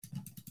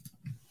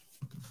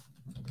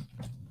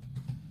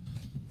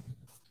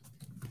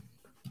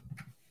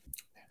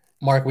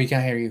Mark, we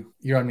can't hear you.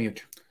 You're on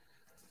mute.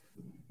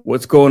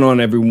 What's going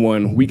on,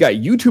 everyone? We got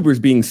YouTubers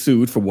being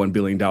sued for $1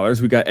 billion.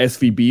 We got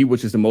SVB,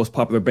 which is the most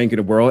popular bank in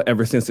the world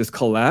ever since its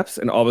collapse.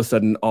 And all of a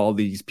sudden, all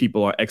these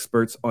people are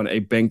experts on a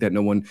bank that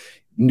no one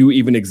knew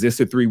even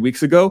existed 3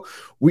 weeks ago.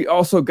 We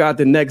also got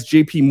the next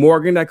JP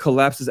Morgan that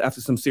collapses after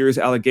some serious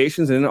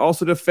allegations. And then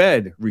also the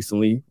Fed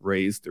recently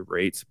raised the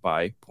rates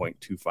by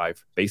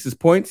 0.25 basis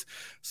points.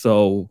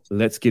 So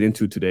let's get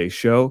into today's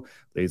show.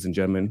 Ladies and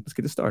gentlemen, let's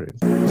get it started.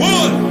 1,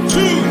 2,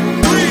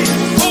 3,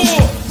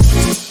 4.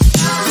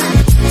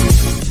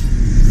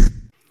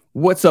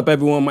 What's up,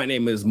 everyone? My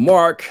name is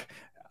Mark.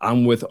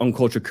 I'm with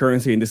Uncultured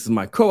Currency, and this is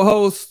my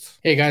co-host.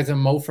 Hey, guys,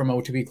 I'm Mo from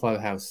OTB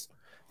Clubhouse.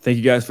 Thank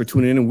you guys for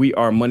tuning in. We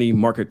are Money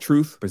Market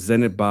Truth,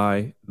 presented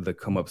by the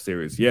Come Up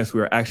series. Yes,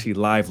 we are actually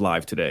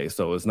live today,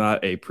 so it's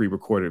not a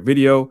pre-recorded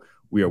video.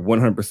 We are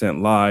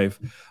 100% live.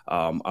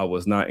 I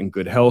was not in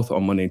good health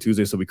on Monday and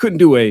Tuesday, so we couldn't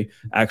do a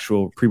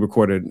actual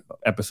pre-recorded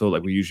episode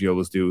like we usually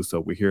always do, so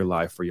we're here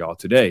live for y'all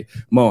today.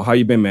 Mo, how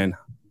you been, man?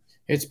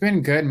 It's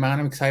been good, man.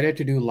 I'm excited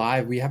to do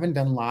live. We haven't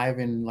done live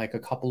in like a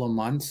couple of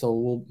months, so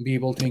we'll be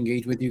able to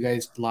engage with you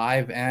guys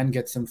live and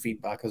get some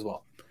feedback as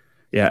well.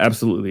 Yeah,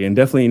 absolutely. And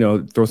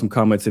definitely, throw some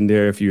comments in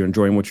there if you're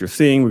enjoying what you're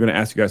seeing. We're going to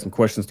ask you guys some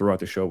questions throughout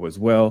the show as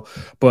well.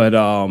 But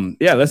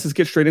yeah, let's just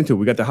get straight into it.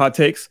 We got the hot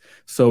takes.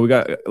 So we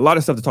got a lot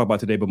of stuff to talk about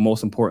today, but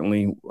most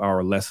importantly,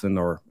 our lesson,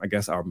 or I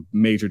guess our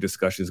major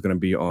discussion, is going to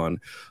be on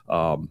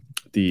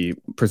the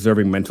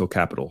preserving mental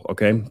capital.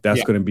 Okay,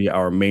 that's going to be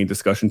our main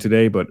discussion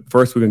today. But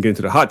first, we're going to get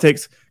into the hot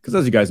takes because,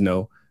 as you guys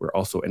know, we're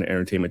also an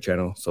entertainment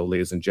channel. So,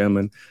 ladies and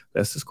gentlemen,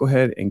 let's just go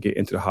ahead and get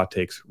into the hot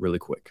takes really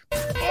quick.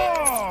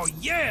 Oh,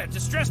 yeah,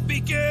 distress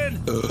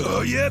beacon.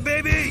 Oh, yeah,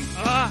 baby.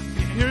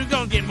 Here we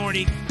go again,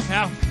 Morty.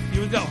 Now,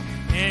 here we go.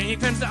 And here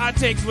comes the hot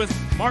takes with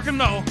Mark and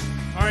Mo.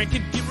 All right,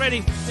 get ready.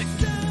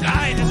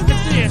 Guys, let's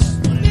get this.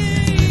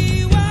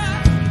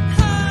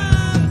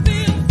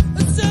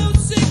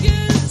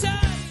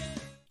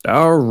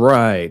 All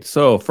right.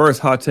 So first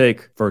hot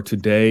take for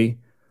today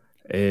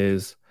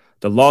is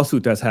the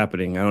lawsuit that's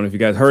happening. I don't know if you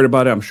guys heard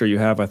about it. I'm sure you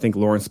have. I think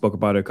Lauren spoke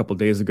about it a couple of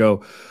days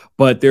ago.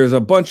 But there's a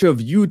bunch of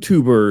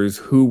YouTubers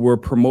who were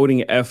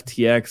promoting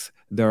FTX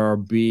that are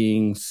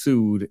being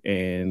sued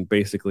in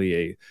basically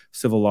a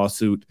civil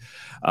lawsuit.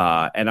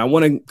 And I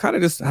want to kind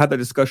of just have that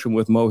discussion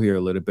with Mo here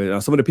a little bit. Now,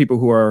 some of the people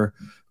who are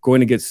going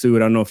to get sued,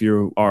 I don't know if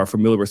you are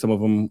familiar with some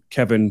of them.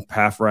 Kevin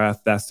Paffrath,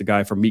 that's the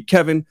guy from Meet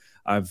Kevin.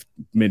 I've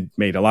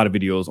made a lot of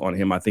videos on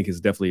him. I think he's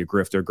definitely a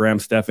grifter. Graham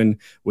Stephan,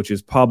 which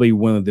is probably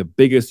one of the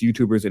biggest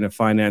YouTubers in the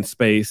finance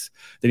space.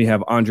 Then you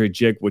have Andre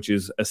Jick, which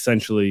is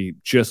essentially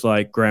just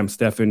like Graham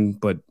Stephan,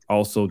 but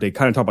also they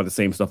kind of talk about the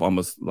same stuff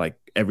almost like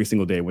every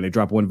single day. When they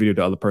drop one video,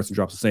 the other person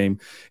drops the same.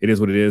 It is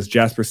what it is.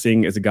 Jasper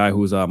Singh is a guy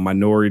who's a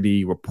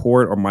Minority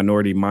Report or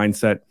Minority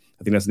Mindset.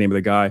 I think that's the name of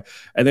the guy.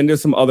 And then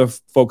there's some other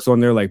folks on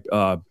there like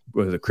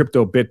the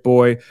Crypto Bit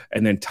Boy,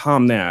 and then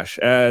Tom Nash.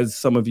 As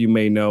some of you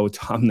may know,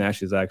 Tom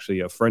Nash is actually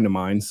a friend of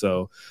mine,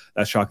 so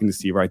that's shocking to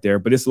see right there.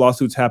 But this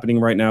lawsuit's happening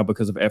right now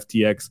because of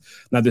FTX.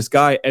 Now, this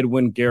guy,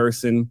 Edwin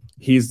Garrison,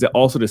 he's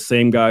also the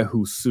same guy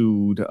who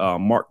sued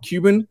Mark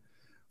Cuban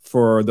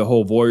for the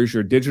whole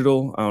Voyager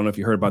Digital. I don't know if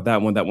you heard about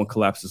that one. That one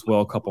collapsed as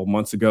well a couple of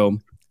months ago.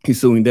 He's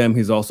suing them.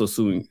 He's also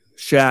suing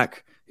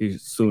Shaq.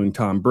 He's suing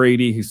Tom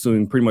Brady. He's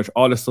suing pretty much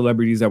all the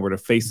celebrities that were the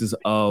faces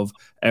of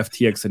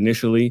FTX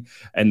initially.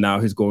 And now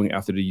he's going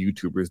after the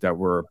YouTubers that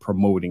were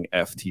promoting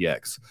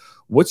FTX.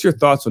 What's your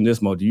thoughts on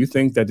this, Mo? Do you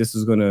think that this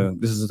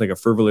is like a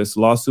frivolous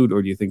lawsuit,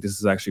 or do you think this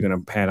is actually going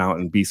to pan out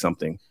and be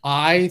something?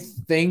 I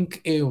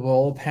think it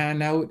will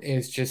pan out.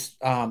 It's just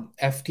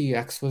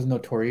FTX was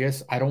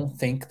notorious. I don't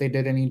think they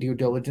did any due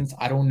diligence.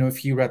 I don't know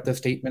if you read the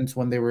statements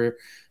when they were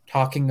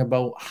talking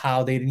about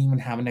how they didn't even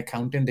have an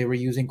accountant. They were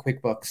using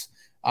QuickBooks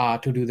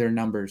to do their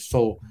numbers.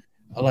 So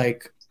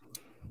like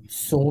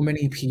so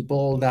many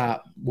people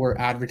that were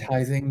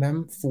advertising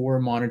them for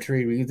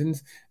monetary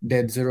reasons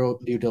did zero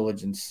due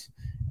diligence.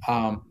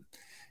 And,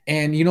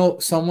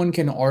 someone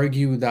can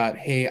argue that,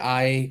 hey,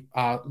 I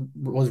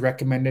was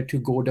recommended to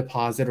go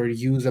deposit or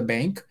use a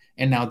bank,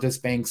 and now this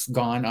bank's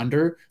gone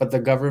under, but the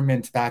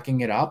government's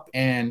backing it up,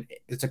 and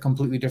it's a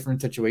completely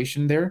different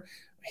situation there.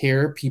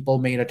 Here, people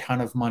made a ton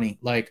of money.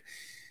 Like,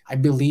 I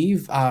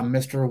believe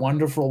Mr.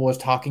 Wonderful was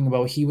talking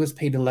about he was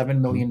paid $11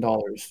 million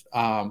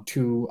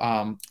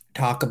to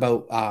talk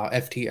about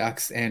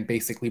FTX and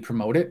basically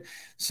promote it.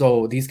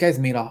 So these guys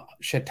made a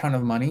shit ton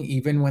of money.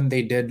 Even when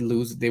they did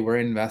lose, they were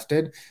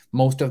invested.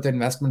 Most of the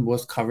investment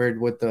was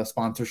covered with the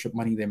sponsorship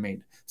money they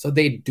made. So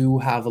they do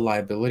have a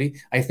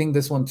liability. I think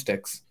this one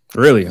sticks.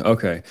 Really?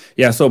 Okay.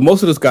 Yeah. So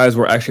most of those guys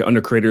were actually under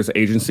Creators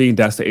Agency.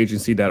 That's the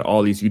agency that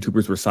all these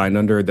YouTubers were signed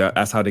under.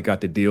 That's how they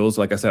got the deals.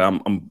 Like I said,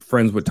 I'm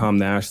friends with Tom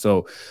Nash,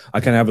 so I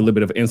kind of have a little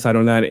bit of insight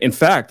on that. In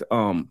fact,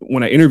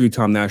 when I interviewed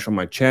Tom Nash on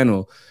my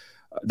channel,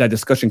 that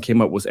discussion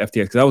came up was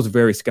FTX, because I was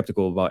very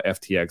skeptical about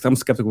FTX. I'm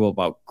skeptical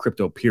about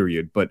crypto,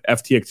 period, but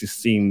FTX just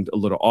seemed a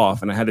little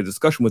off. And I had a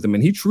discussion with him,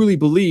 and he truly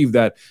believed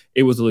that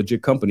it was a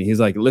legit company. He's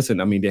like, listen,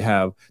 I mean, they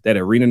have that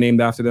arena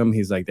named after them.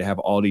 He's like, they have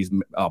all these,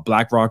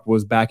 BlackRock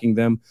was backing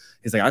them.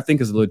 He's like, I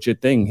think it's a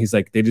legit thing. He's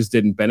like, they just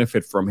didn't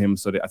benefit from him.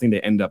 So I think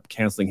they end up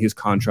canceling his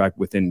contract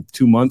within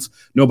 2 months.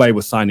 Nobody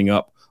was signing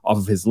up off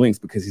of his links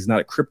because he's not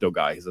a crypto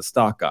guy. He's a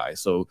stock guy.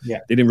 So they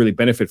didn't really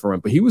benefit from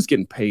it, but he was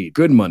getting paid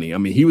good money. I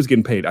mean, he was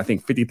getting paid, I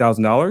think,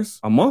 $50,000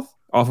 a month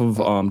off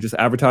of just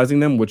advertising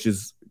them, which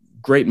is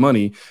great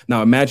money.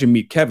 Now imagine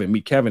Meet Kevin.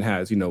 Meet Kevin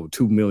has, 2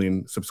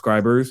 million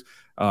subscribers.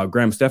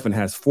 Graham Stephan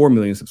has 4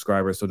 million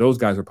subscribers. So those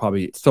guys are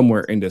probably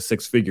somewhere into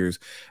 6 figures.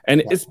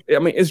 And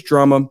it's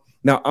drama.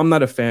 Now, I'm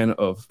not a fan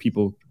of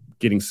people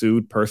getting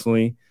sued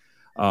personally.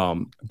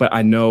 But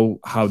I know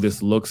how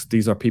this looks.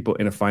 These are people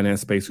in a finance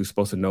space who's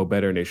supposed to know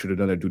better, and they should have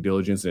done their due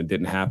diligence, and it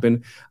didn't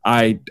happen.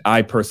 I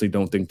personally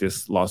don't think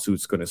this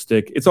lawsuit's going to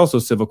stick. It's also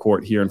civil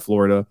court here in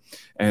Florida,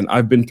 and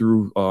I've been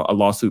through a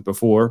lawsuit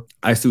before.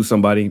 I sued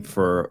somebody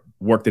for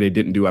work that they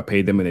didn't do. I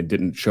paid them, and it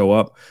didn't show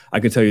up. I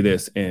can tell you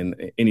this: in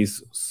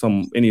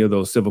any of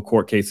those civil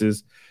court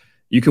cases,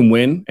 you can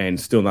win and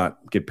still not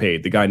get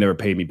paid. The guy never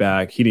paid me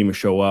back. He didn't even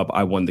show up.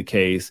 I won the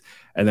case.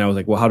 And then I was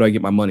like, well, how do I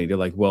get my money? They're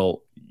like,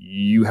 well,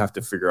 you have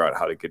to figure out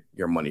how to get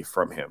your money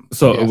from him.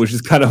 So it was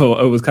just kind of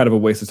a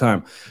waste of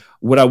time.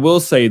 What I will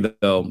say,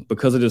 though,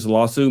 because of this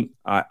lawsuit,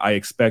 I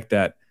expect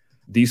that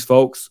these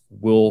folks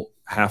will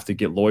have to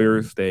get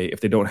lawyers.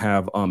 If they don't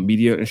have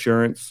media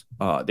insurance,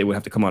 they would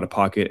have to come out of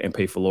pocket and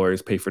pay for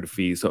lawyers, pay for the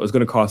fees. So it's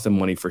going to cost them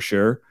money for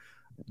sure.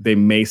 They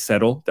may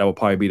settle. That will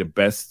probably be the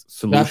best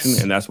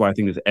solution. And that's why I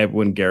think this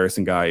Edwin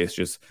Garrison guy is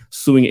just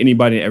suing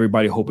anybody and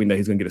everybody, hoping that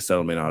he's going to get a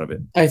settlement out of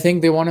it. I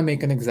think they want to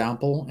make an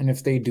example. And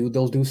if they do,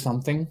 they'll do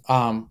something.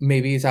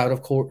 Maybe it's out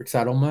of court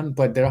settlement,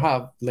 but they'll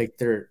have like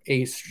their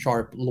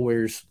ace-sharp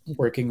lawyers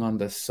working on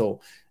this. So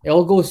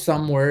it'll go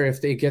somewhere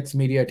if it gets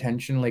media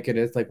attention like it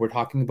is, like we're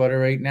talking about it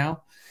right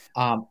now.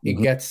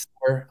 It gets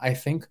somewhere, I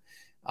think.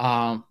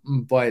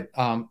 But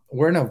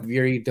we're in a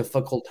very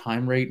difficult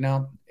time right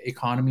now,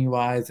 economy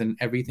wise, and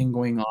everything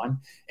going on.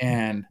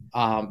 And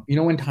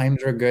when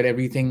times are good,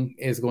 everything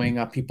is going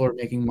up, people are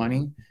making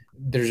money.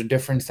 There's a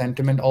different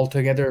sentiment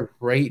altogether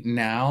right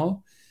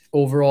now.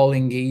 Overall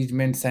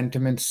engagement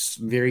sentiment's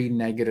very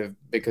negative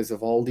because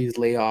of all these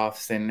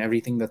layoffs and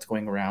everything that's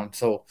going around.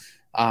 So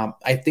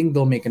I think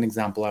they'll make an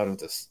example out of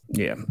this.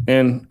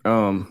 And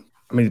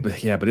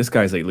but this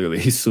guy's like literally,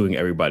 he's suing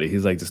everybody.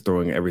 He's like just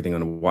throwing everything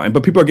on the wine.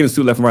 But people are getting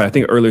sued left and right. I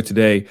think earlier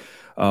today,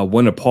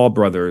 one of Paul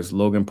brothers, the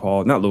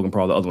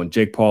other one,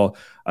 Jake Paul,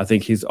 I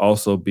think he's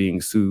also being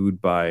sued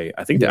by,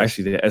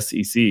 the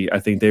SEC. I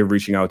think they're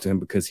reaching out to him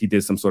because he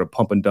did some sort of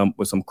pump and dump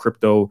with some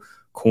crypto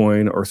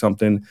coin or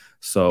something.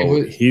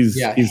 So he's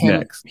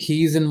next.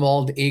 He's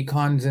involved.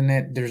 Akon's in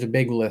it. There's a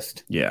big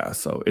list. Yeah,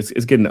 so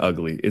it's getting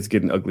ugly. It's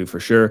getting ugly for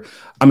sure.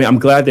 I mean, I'm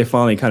glad they're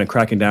finally kind of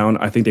cracking down.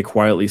 I think they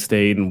quietly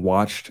stayed and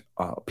watched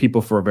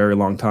people for a very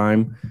long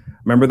time.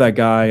 Remember that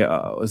guy,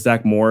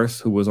 Zach Morris,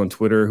 who was on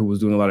Twitter, who was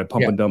doing a lot of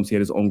pump and dumps. He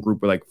had his own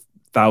group with like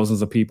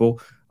thousands of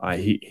people.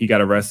 He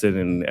got arrested,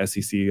 and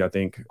SEC, I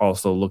think,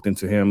 also looked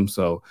into him.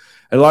 So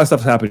a lot of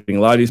stuff is happening.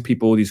 A lot of these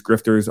people, these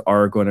grifters,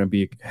 are going to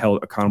be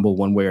held accountable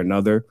one way or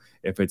another.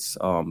 If it's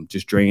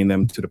just draining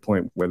them to the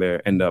point where they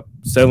end up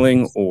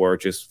settling, or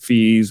just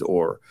fees,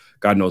 or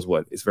God knows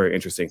what. It's very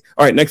interesting.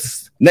 All right,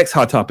 next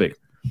hot topic.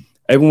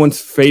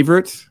 Everyone's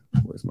favorite.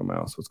 Where's my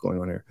mouse? What's going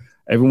on here?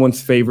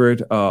 Everyone's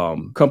favorite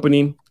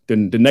company. The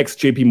next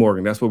JP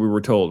Morgan, that's what we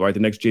were told, right? The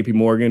next JP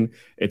Morgan,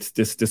 it's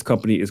this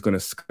company is going to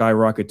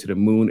skyrocket to the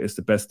moon. It's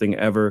the best thing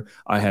ever.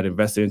 I had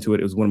invested into it.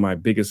 It was one of my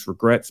biggest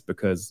regrets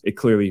because it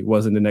clearly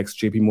wasn't the next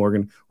JP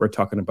Morgan. We're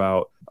talking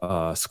about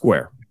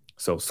Square.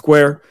 So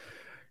Square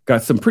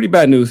got some pretty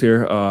bad news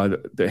here.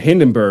 The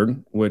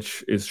Hindenburg,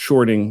 which is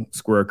shorting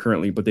Square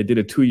currently, but they did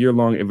a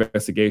 2-year-long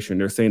investigation.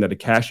 They're saying that the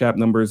Cash App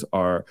numbers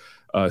are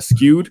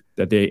skewed,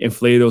 that they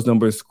inflated those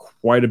numbers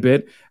quite a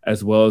bit,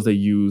 as well as they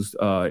used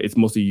it's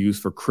mostly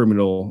used for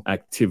criminal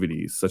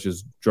activities such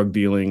as drug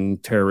dealing,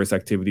 terrorist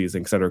activities,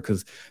 etc.,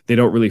 because they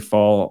don't really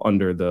fall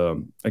under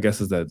the, I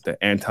guess, is the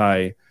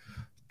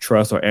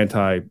anti-trust or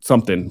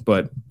anti-something,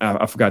 but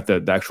I forgot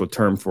the actual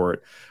term for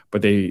it.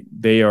 But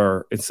they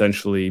are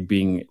essentially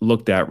being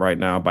looked at right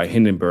now by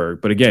Hindenburg.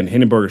 But again,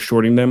 Hindenburg is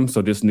shorting them,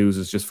 so this news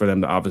is just for them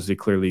to obviously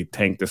clearly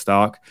tank the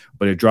stock.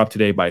 But it dropped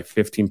today by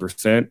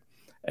 15%.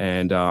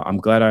 And I'm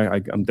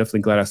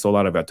definitely glad I sold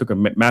out of it. I took a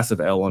massive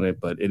L on it,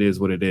 but it is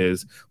what it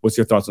is. What's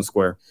your thoughts on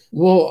Square?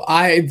 Well,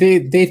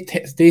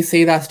 they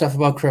say that stuff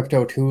about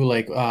crypto too.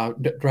 Like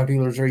drug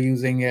dealers are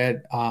using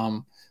it.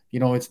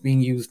 It's being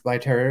used by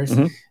terrorists.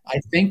 I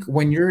think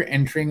when you're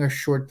entering a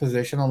short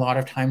position, a lot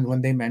of times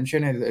when they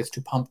mention it, it's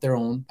to pump their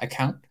own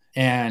account.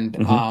 And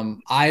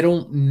I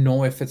don't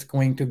know if it's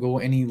going to go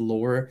any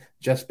lower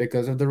just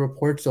because of the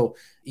report. So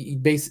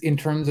based in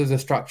terms of the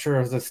structure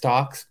of the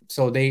stocks,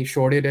 so they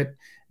shorted it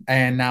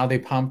and now they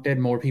pumped it.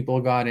 More people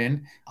got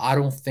in. I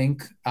don't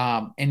think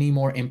any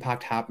more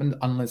impact happened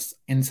unless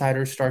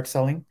insiders start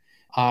selling.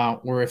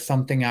 Or if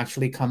something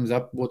actually comes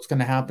up, what's going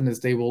to happen is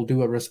they will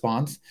do a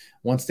response.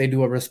 Once they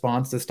do a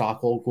response, the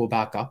stock will go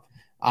back up.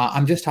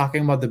 I'm just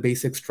talking about the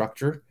basic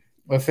structure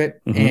of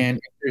it. Mm-hmm. And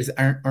if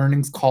there's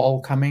earnings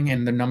call coming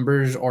and the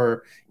numbers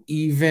are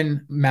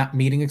even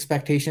meeting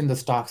expectation, the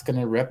stock's going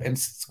to rip and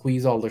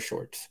squeeze all the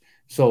shorts.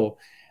 So,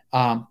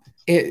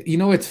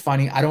 it's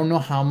funny. I don't know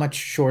how much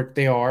short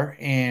they are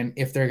and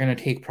if they're going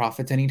to take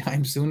profits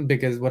anytime soon,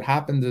 because what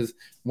happens is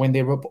when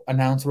they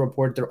announce a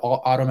report, they're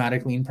all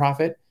automatically in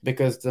profit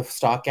because the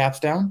stock gap's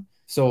down.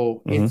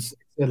 So it's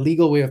a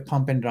legal way of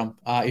pump and dump,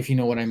 if you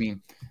know what I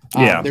mean.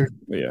 There's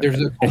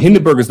and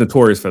Hindenburg is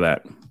notorious for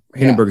that.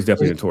 Hindenburg is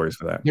definitely notorious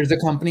for that. There's a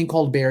company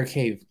called Bear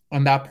Cave,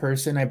 and that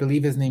person, I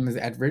believe his name is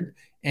Edward,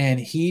 and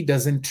he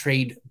doesn't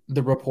trade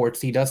the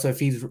reports he does. So if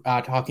he's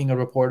talking a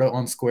report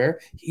on Square,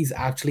 he's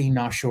actually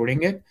not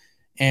shorting it,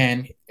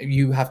 and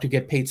you have to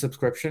get paid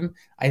subscription.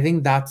 I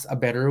think that's a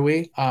better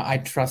way. I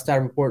trust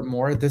that report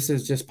more. This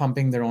is just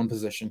pumping their own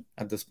position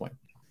at this point.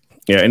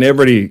 Yeah, and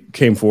everybody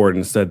came forward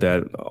and said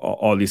that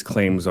all these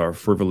claims are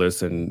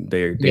frivolous and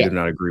they do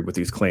not agree with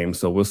these claims.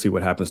 So we'll see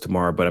what happens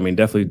tomorrow. But I mean,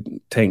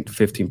 definitely tanked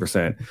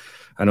 15%.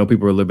 I know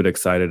people are a little bit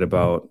excited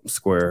about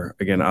Square.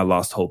 Again, I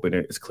lost hope in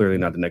it. It's clearly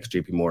not the next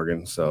JP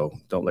Morgan. So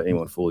don't let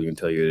anyone fool you and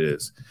tell you it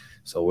is.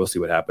 So we'll see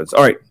what happens.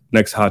 All right,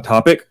 next hot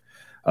topic.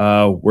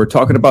 We're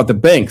talking about the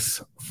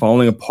banks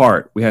falling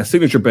apart. We have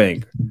Signature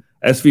Bank,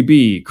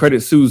 SVB, Credit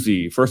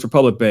Suisse, First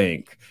Republic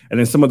Bank, and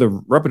then some of the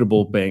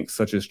reputable banks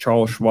such as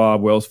Charles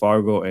Schwab, Wells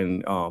Fargo,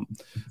 and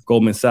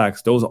Goldman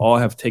Sachs. Those all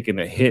have taken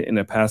a hit in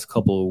the past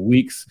couple of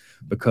weeks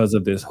because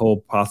of this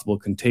whole possible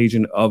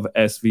contagion of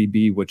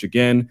SVB, which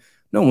again,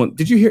 no one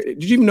did you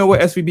even know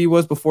what SVB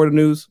was before the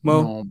news,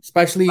 Mo? No,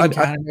 especially in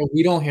Canada,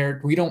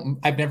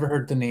 I've never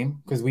heard the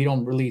name because we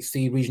don't really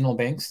see regional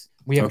banks.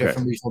 We have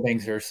different regional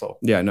banks here, so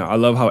I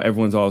love how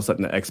everyone's all of a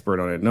sudden an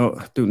expert on it.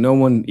 No, dude,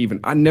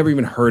 I never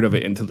even heard of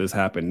it until this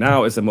happened.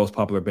 Now it's the most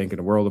popular bank in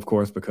the world, of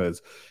course,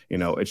 because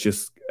it's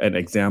just an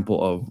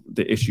example of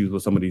the issues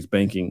with some of these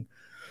banking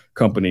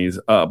companies.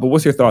 But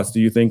what's your thoughts? Do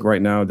you think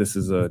right now this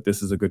is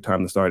a good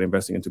time to start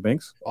investing into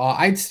banks?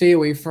 I'd stay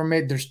away from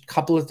it. There's a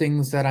couple of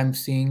things that I'm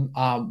seeing.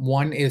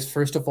 One is,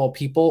 first of all,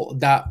 people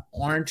that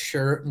aren't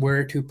sure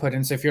where to put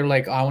in. So if you're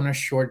like, I want to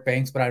short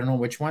banks, but I don't know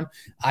which one,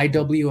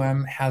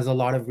 IWM has a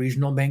lot of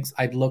regional banks.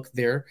 I'd look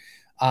there.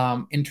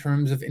 In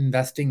terms of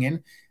investing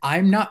in,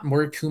 I'm not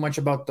worried too much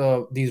about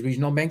these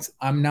regional banks.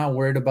 I'm now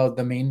worried about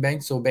the main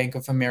banks. So Bank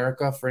of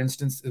America, for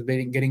instance, is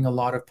getting a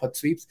lot of put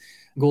sweeps.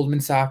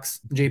 Goldman Sachs,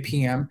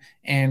 JPM,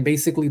 and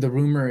basically the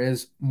rumor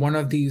is one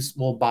of these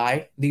will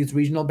buy these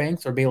regional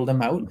banks or bail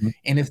them out.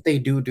 And if they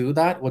do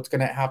that, what's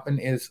going to happen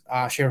is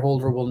a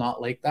shareholder will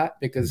not like that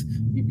because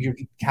your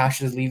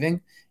cash is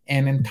leaving.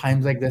 And in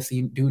times like this,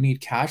 you do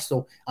need cash.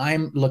 So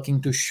I'm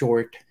looking to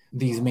short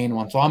these main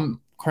ones. So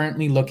I'm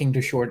currently looking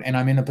to short, and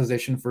I'm in a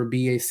position for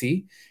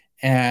BAC.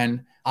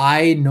 And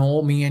I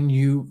know me and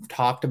you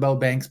talked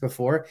about banks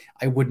before.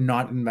 I would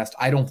not invest.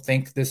 I don't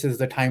think this is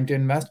the time to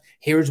invest.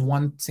 Here's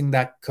one thing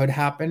that could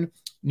happen.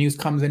 News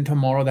comes in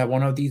tomorrow that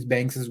one of these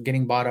banks is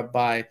getting bought up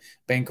by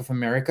Bank of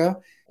America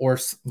or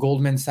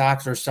Goldman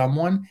Sachs or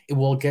someone. It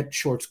will get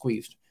short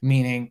squeezed,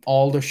 meaning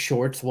all the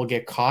shorts will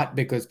get caught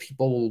because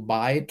people will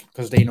buy it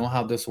because they know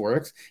how this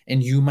works.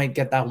 And you might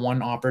get that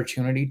one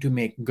opportunity to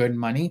make good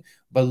money.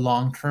 But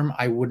long term,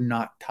 I would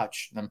not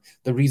touch them.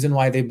 The reason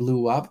why they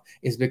blew up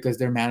is because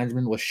their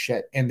management was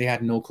shit and they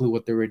had no clue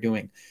what they were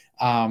doing.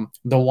 The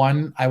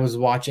one I was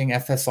watching,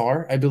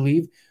 FSR, I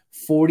believe,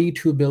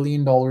 $42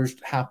 billion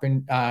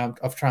happened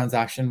of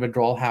transaction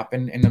withdrawal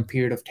happened in a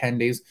period of 10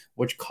 days,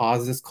 which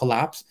caused this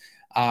collapse.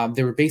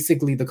 They were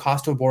basically, the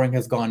cost of borrowing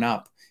has gone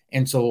up.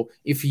 And so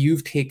if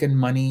you've taken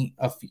money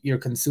of your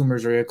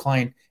consumers or your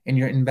client and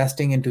you're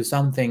investing into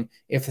something,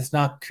 if it's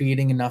not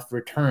creating enough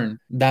return,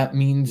 that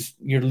means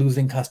you're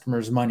losing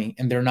customers' money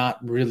and they're not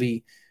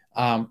really,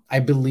 I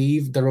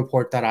believe the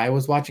report that I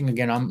was watching,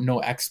 again, I'm no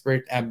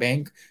expert at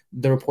bank.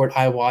 The report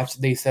I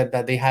watched, they said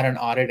that they had an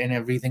audit and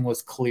everything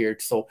was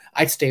cleared. So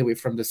I'd stay away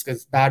from this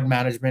because bad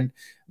management,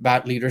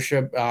 bad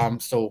leadership.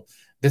 So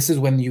this is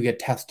when you get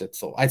tested.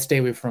 So I'd stay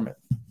away from it.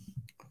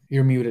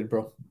 You're muted,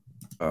 bro.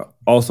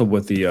 Also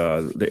with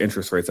the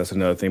interest rates, that's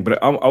another thing.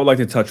 But I would like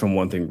to touch on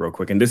one thing real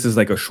quick, and this is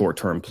like a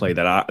short-term play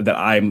that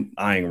I'm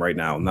eyeing right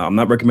now. Now, I'm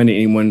not recommending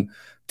anyone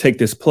take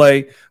this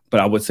play,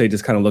 but I would say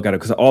just kind of look at it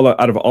because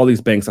out of all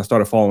these banks, I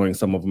started following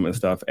some of them and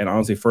stuff. And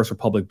honestly, First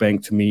Republic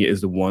Bank to me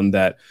is the one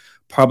that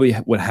probably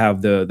would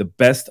have the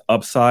best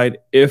upside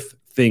if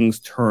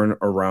things turn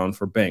around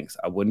for banks.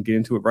 I wouldn't get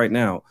into it right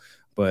now,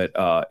 but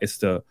it's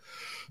the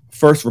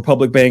First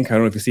Republic Bank. I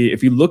don't know if you see,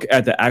 if you look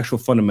at the actual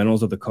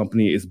fundamentals of the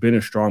company, it's been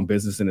a strong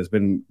business and it's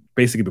been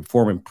basically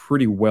performing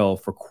pretty well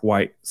for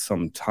quite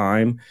some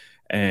time.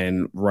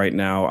 And right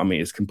now, I mean,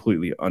 it's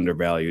completely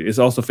undervalued. It's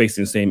also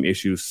facing the same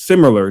issues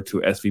similar to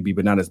SVB,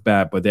 but not as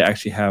bad. But they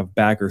actually have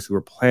backers who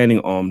are planning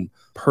on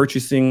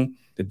purchasing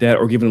the debt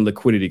or giving them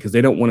liquidity because they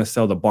don't want to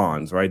sell the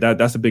bonds, right?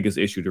 That's the biggest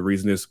issue. The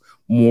reason is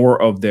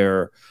more of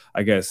their,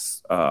 I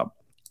guess,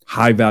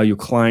 high value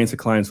clients, the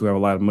clients who have a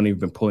lot of money have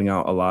been pulling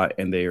out a lot,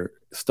 and they're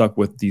stuck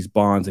with these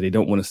bonds, and they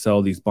don't want to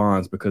sell these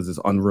bonds because there's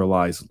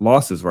unrealized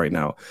losses right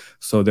now.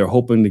 So they're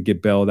hoping to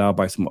get bailed out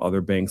by some other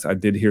banks. I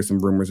did hear some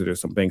rumors that there's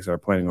some banks that are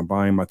planning on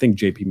buying them. I think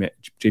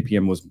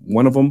JPM was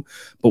one of them,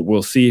 but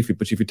we'll see. If you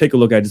take a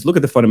look at, just look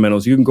at the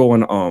fundamentals. You can go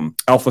on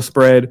Alpha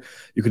Spread.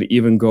 You can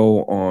even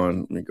go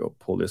on, let me go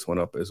pull this one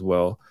up as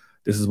well.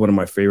 This is one of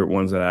my favorite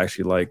ones that I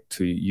actually like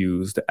to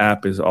use. The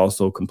app is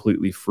also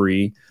completely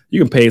free. You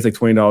can pay, it's like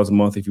 $20 a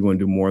month if you want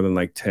to do more than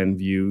like 10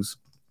 views.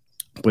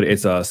 But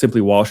it's Simply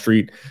Wall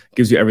Street.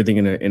 Gives you everything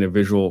in a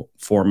visual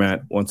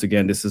format. Once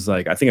again, this is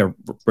like, I think I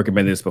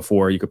recommended this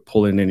before. You could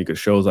pull it in, you could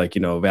show like,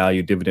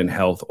 value, dividend,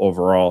 health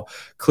overall.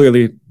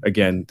 Clearly,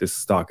 again,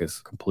 this company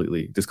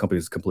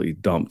is completely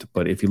dumped.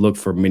 But if you look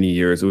for many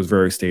years, it was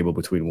very stable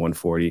between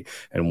 140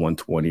 and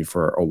 120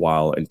 for a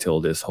while until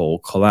this whole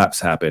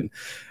collapse happened.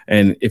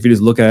 And if you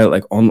just look at it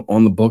like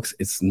on the books,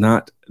 it's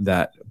not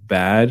that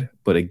bad.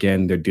 But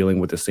again, they're dealing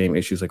with the same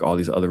issues like all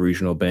these other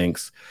regional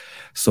banks.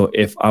 So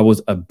if I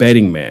was a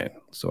betting man,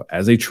 this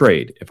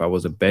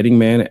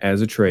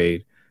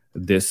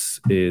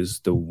is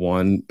the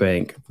one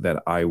bank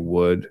that I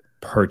would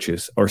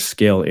purchase or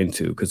scale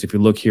into. Because if you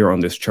look here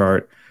on this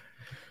chart,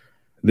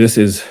 this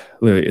is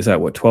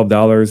at what,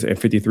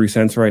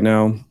 $12.53 right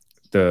now.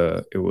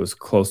 It was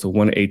close to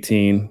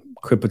 118.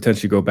 Could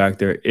potentially go back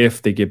there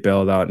if they get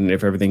bailed out and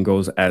if everything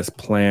goes as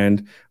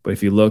planned. But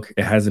if you look,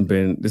 it hasn't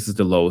been, this is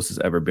the lowest it's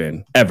ever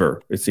been,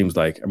 ever. It seems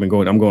like I'm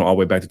going all the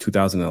way back to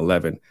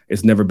 2011.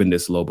 It's never been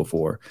this low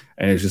before.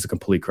 And it's just a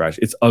complete crash.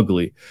 It's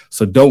ugly.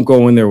 So don't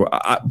go in there.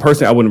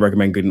 Personally, I wouldn't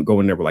recommend going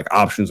in there with like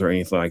options or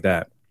anything like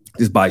that.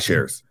 Just buy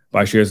shares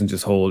and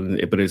just hold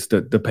it. But it's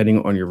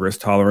depending on your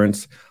risk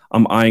tolerance.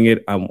 I'm eyeing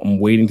it. I'm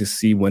waiting to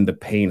see when the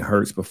pain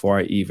hurts before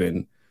I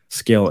even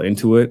scale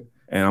into it.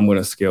 And I'm going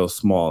to scale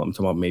small. I'm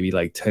talking about maybe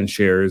like 10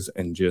 shares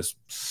and just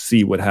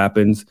see what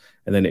happens.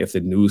 And then if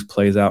the news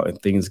plays out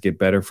and things get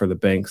better for the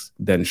banks,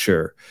 then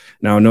sure.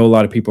 Now, I know a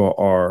lot of people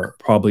are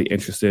probably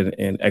interested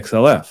in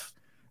XLF.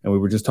 And we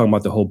were just talking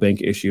about the whole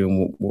bank issue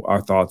and what our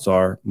thoughts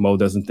are. Mo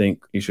doesn't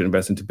think you should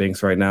invest into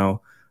banks right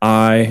now.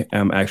 I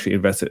am actually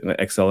invested in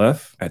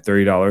XLF at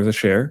 $30 a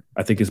share.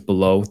 I think it's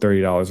below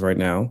 $30 right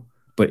now.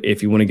 But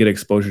if you want to get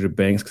exposure to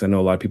banks, because I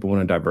know a lot of people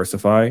want to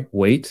diversify,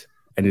 wait.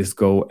 And just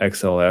go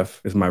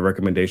XLF is my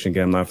recommendation.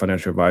 Again, I'm not a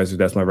financial advisor.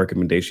 That's my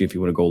recommendation. If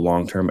you want to go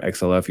long-term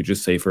XLF, you're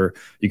just safer.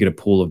 You get a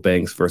pool of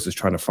banks versus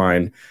trying to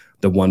find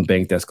the one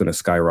bank that's going to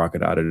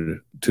skyrocket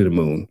to the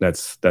moon.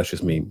 That's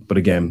just me. But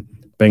again,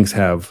 banks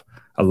have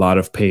a lot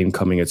of pain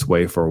coming its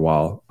way for a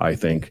while, I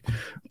think.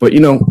 But,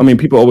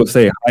 people always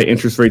say high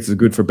interest rates is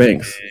good for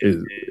banks.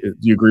 Do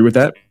you agree with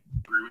that?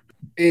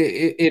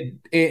 It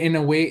in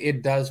a way,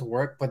 it does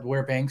work. But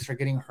where banks are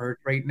getting hurt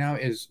right now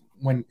is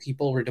when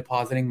people were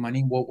depositing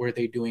money, what were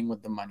they doing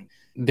with the money?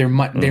 They're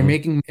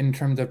making in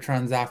terms of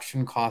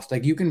transaction cost.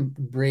 Like you can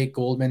break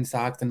Goldman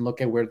Sachs and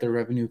look at where the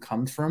revenue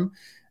comes from.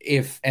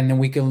 And then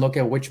we can look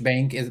at which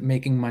bank is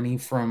making money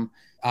from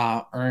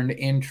earned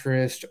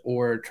interest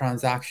or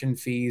transaction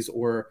fees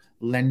or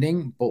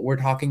lending. But we're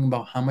talking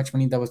about how much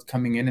money that was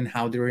coming in and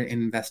how they were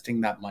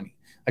investing that money.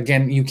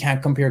 Again, you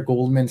can't compare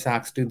Goldman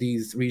Sachs to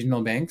these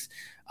regional banks.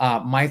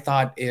 My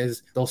thought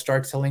is they'll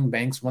start selling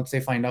banks once they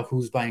find out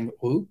who's buying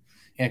who.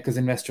 Yeah, because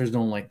investors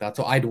don't like that.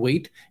 So I'd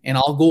wait, and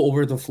I'll go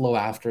over the flow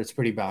after. It's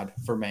pretty bad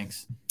for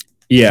banks.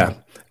 Yeah.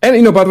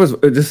 And, by the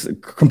way, this is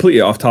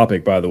completely off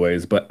topic, by the way,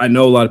 but I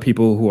know a lot of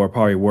people who are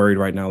probably worried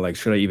right now, like,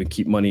 should I even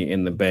keep money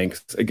in the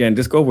banks? Again,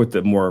 just go with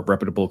the more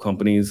reputable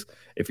companies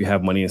if you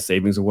have money in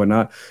savings or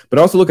whatnot. But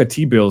also look at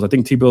T-bills. I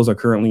think T-bills are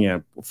currently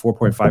at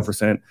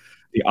 4.5%.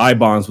 The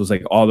I-bonds was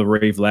like all the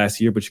rave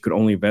last year, but you could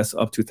only invest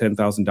up to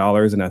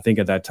 $10,000. And I think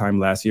at that time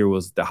last year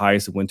was the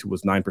highest it went to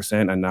was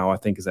 9%. And now I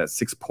think is at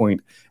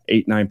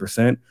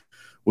 6.89%,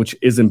 which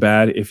isn't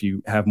bad if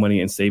you have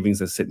money in savings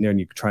that's sitting there and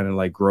you're trying to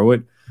like grow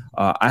it.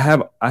 I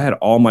had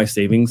all my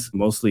savings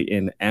mostly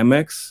in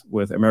Amex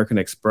with American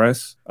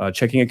Express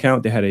checking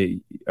account. They had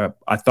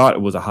I thought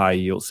it was a high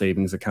yield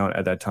savings account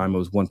at that time. It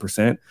was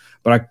 1%,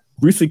 but I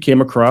recently came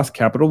across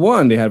Capital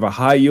One. They have a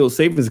high yield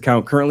savings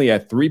account currently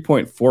at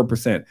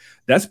 3.4%.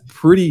 That's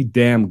pretty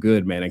damn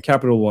good, man. And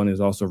Capital One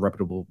is also a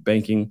reputable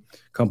banking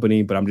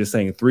company, but I'm just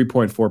saying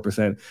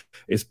 3.4%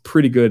 is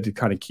pretty good to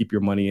kind of keep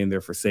your money in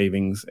there for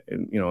savings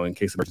and, in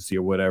case of emergency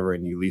or whatever,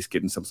 and you at least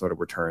getting some sort of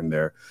return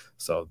there.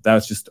 So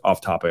that's just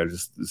off topic. I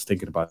was just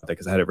thinking about that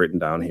because I had it written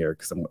down here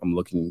because I'm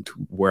looking to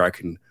where I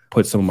can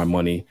put some of my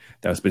money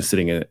that's been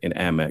sitting in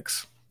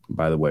Amex,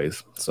 by the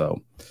ways.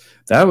 So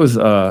that was,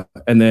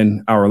 and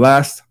then our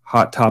last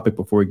hot topic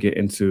before we get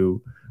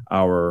into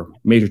our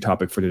major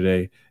topic for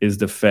today is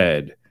the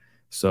Fed.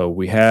 So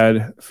we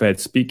had Fed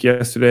speak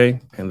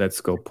yesterday, and let's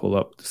go pull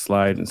up the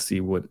slide and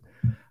see what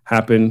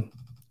happened.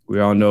 We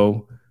all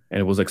know, and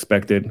it was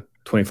expected,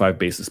 25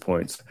 basis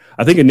points.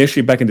 I think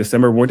initially back in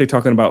December, weren't they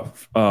talking about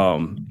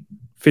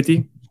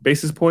 50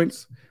 basis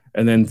points?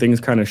 And then things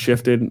kind of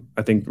shifted.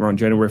 I think around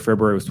January,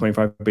 February, it was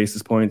 25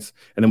 basis points.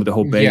 And then with the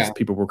whole banks,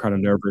 people were kind of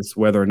nervous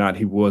whether or not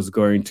he was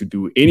going to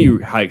do any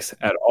hikes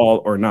at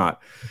all or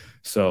not.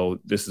 So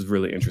this is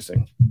really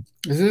interesting.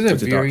 This is a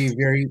very,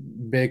 very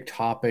big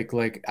topic.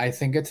 Like, I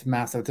think it's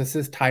massive. This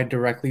is tied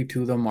directly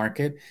to the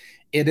market.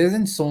 It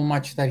isn't so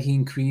much that he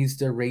increased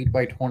the rate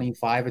by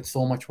 25, it's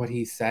so much what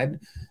he said.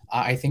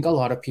 I think a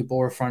lot of people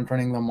were front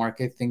running the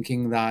market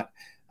thinking that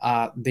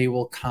they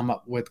will come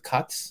up with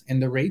cuts in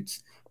the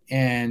rates.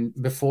 And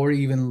before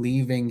even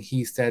leaving,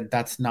 he said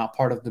that's not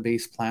part of the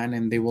base plan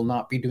and they will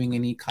not be doing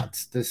any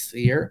cuts this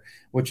year,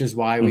 which is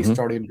why we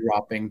started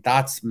dropping.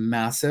 That's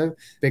massive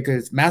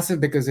because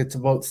it's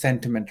about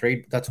sentiment,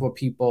 right? That's what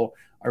people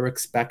are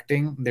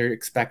expecting. They're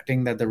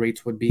expecting that the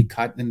rates would be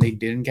cut and they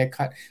didn't get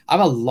cut. I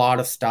have a lot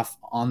of stuff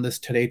on this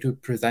today to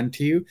present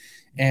to you.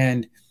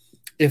 And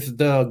if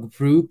the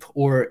group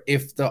or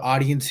if the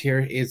audience here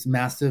is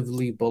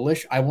massively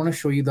bullish, I want to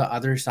show you the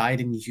other side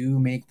and you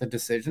make the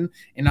decision.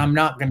 And I'm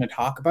not going to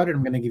talk about it.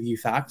 I'm going to give you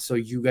facts so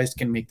you guys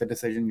can make the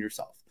decision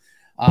yourself.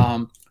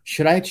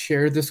 Should I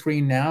share the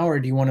screen now or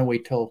do you want to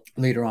wait till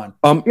later on?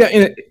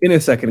 Yeah, in a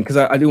second, because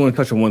I do want to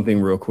touch on one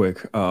thing real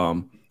quick.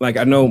 Like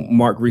I know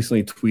Mark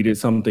recently tweeted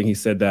something. He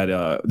said that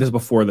this is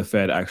before the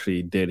Fed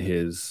actually did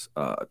his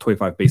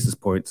 25 basis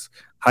points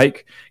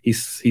hike. He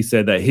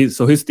said that his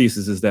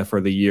thesis is that for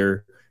the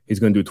year he's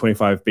going to do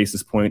 25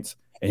 basis points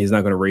and he's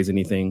not going to raise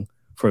anything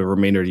for the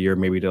remainder of the year.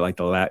 Maybe to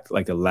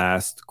the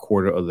last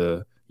quarter of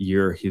the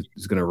year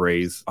he's going to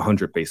raise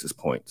 100 basis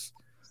points.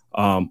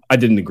 I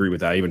didn't agree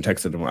with that. I even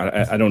texted him.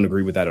 I don't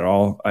agree with that at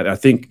all. I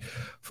think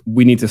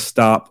we need to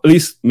stop, at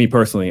least me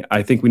personally,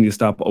 I think we need to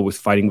stop always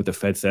fighting what the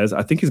Fed says.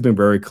 I think he's been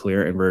very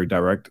clear and very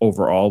direct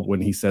overall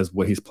when he says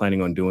what he's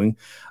planning on doing.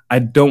 I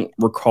don't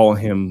recall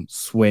him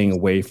swaying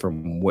away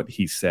from what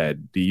he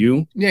said. Do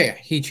you? Yeah,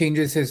 he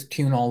changes his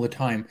tune all the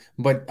time.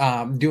 But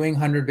doing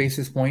 100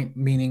 basis point,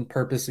 meaning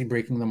purposely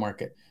breaking the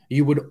market.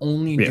 You would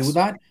only do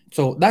that.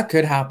 So that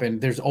could happen.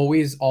 There's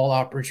always all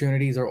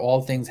opportunities or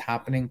all things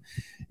happening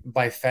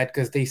by Fed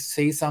because they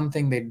say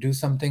something, they do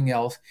something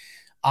else.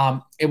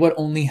 It would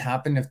only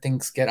happen if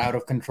things get out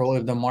of control.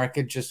 If the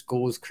market just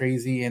goes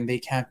crazy and they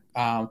can't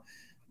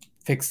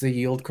fix the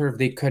yield curve,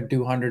 they could do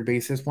 100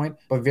 basis point,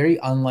 but very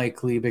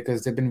unlikely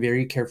because they've been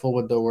very careful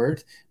with the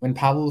words. When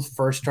Powell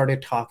first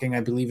started talking,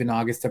 I believe in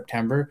August,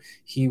 September,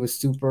 he was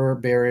super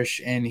bearish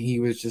and he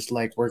was just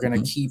like, we're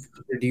going to keep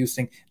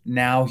reducing.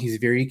 Now he's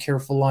very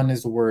careful on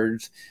his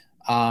words.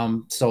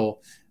 So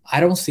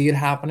I don't see it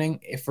happening.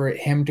 If for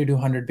him to do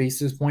 100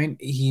 basis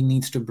point, he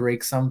needs to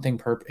break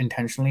something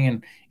intentionally.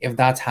 And if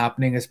that's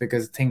happening, it's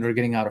because things are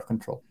getting out of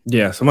control.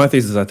 Yeah. So my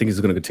thesis, I think he's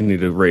going to continue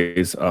to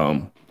raise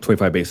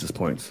 25 basis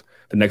points.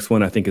 The next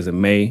one I think is in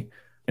May.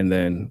 And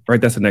then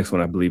that's the next one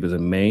I believe is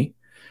in May.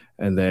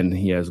 And then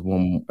he has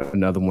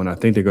another one. I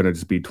think they're going to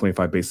just be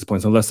 25 basis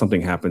points unless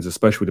something happens,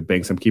 especially with the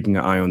banks. I'm keeping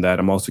an eye on that.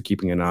 I'm also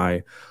keeping an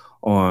eye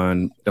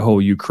on the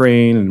whole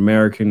Ukraine and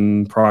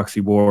American proxy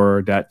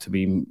war. That to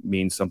me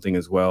means something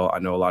as well. I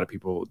know a lot of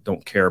people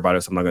don't care about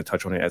it, so I'm not going to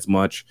touch on it as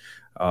much.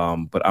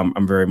 But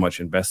I'm very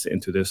much invested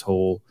into this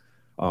whole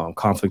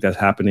conflict that's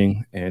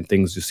happening, and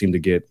things just seem to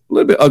get a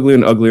little bit uglier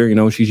and uglier. You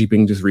know, Xi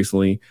Jinping just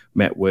recently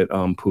met with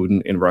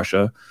Putin in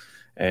Russia,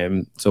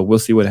 and so we'll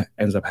see what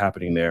ends up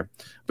happening there.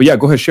 But yeah,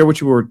 go ahead, share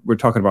what you were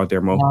talking about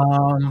there, Mo.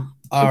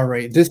 All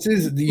right,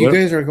 you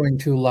guys are going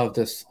to love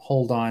this.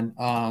 Hold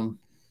on,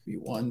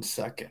 1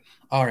 second.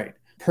 All right.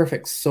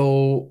 Perfect.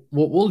 So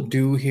what we'll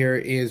do here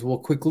is we'll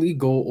quickly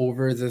go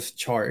over this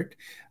chart.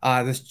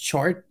 This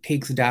chart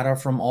takes data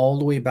from all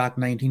the way back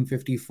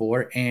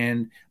 1954,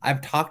 and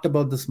I've talked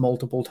about this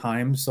multiple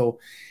times. So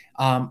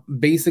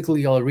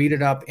basically, I'll read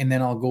it up and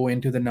then I'll go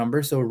into the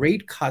numbers. So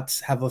rate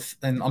cuts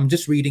and I'm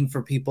just reading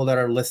for people that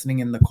are listening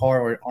in the car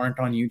or aren't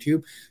on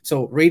YouTube.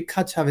 So rate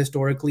cuts have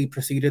historically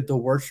preceded the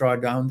worst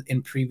drawdowns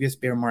in previous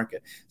bear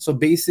market. So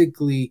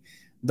basically,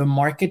 the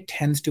market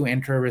tends to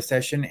enter a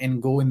recession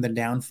and go in the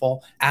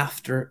downfall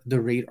after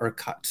the rate are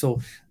cut. So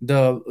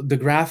the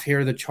graph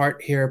here, the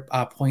chart here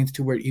points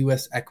toward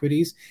U.S.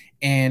 equities,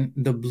 and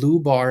the blue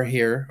bar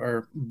here,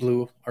 or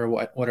blue or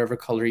whatever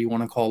color you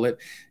want to call it,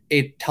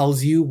 it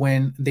tells you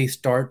when they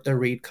start the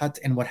rate cuts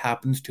and what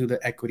happens to the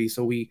equity.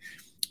 So we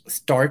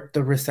start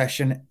the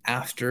recession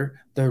after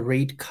the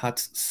rate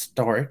cuts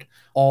start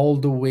all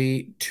the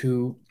way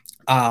to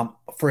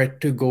for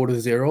it to go to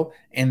zero,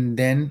 and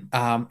then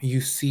you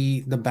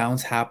see the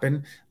bounce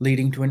happen,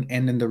 leading to an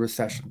end in the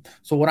recession.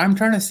 So what I'm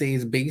trying to say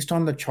is, based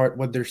on the chart,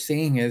 what they're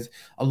saying is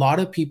a lot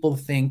of people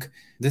think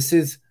this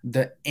is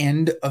the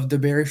end of the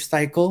bearish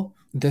cycle.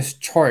 This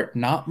chart,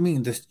 not me,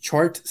 this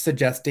chart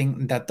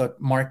suggesting that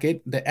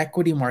the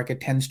equity market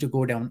tends to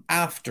go down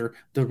after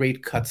the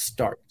rate cuts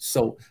start.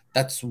 So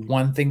that's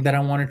one thing that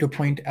I wanted to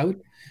point out.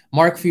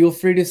 Mark, feel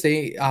free to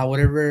say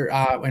whatever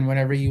and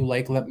whenever you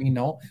like, let me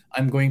know.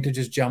 I'm going to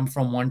just jump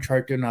from one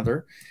chart to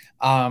another.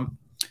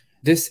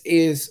 This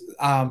is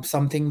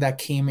something that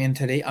came in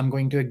today. I'm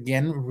going to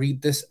again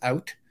read this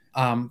out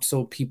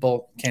so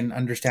people can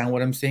understand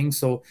what I'm saying.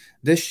 So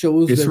this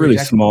shows it's really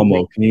small,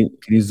 Mo. Can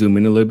you zoom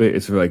in a little bit?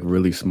 It's like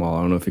really small.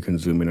 I don't know if you can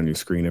zoom in on your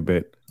screen a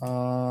bit,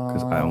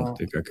 because I don't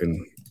think I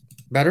can.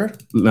 Better?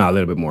 No, a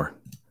little bit more.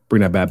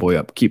 Bring that bad boy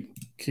up. Keep.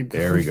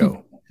 There we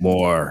go.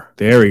 More.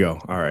 There we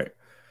go. All right.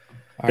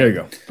 There you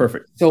go.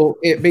 Perfect. So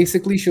it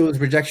basically shows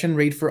rejection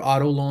rate for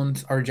auto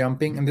loans are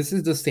jumping. And this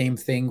is the same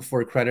thing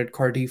for credit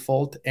card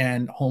default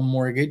and home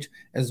mortgage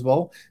as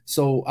well.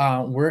 So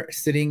we're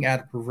sitting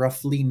at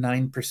roughly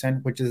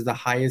 9%, which is the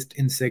highest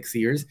in 6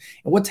 years.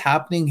 And what's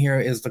happening here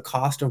is the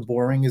cost of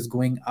borrowing is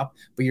going up,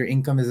 but your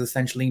income is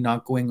essentially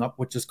not going up,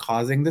 which is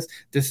causing this.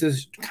 This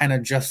is kind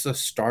of just the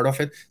start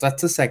of it.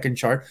 That's the second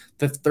chart.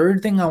 The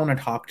third thing I want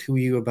to talk to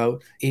you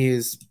about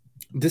is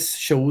this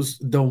shows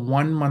the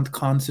 1 month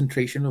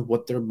concentration of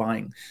what they're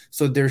buying.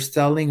 So they're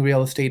selling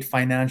real estate,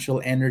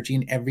 financial, energy,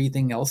 and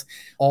everything else.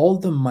 All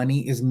the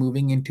money is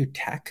moving into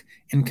tech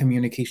and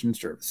communication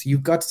service.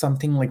 You've got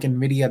something like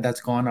NVIDIA that's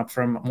gone up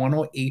from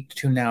 108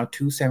 to now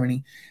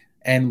 270.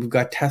 And we've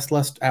got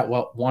Tesla at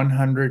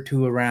 100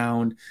 to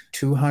around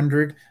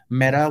 200.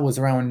 Meta was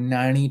around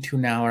 90 to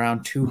now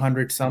around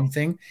 200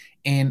 something.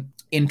 And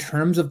in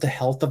terms of the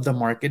health of the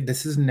market,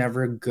 this is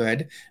never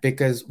good,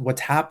 because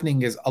what's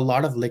happening is a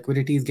lot of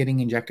liquidity is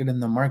getting injected in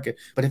the market.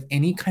 But if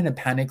any kind of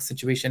panic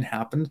situation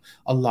happens,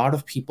 a lot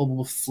of people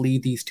will flee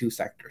these two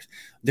sectors.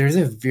 There's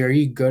a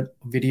very good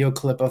video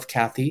clip of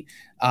Kathy.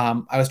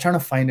 I was trying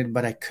to find it,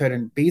 but I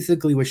couldn't.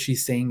 Basically, what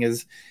she's saying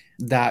is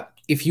that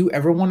if you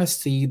ever want to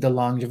see the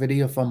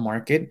longevity of a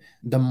market,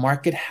 the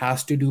market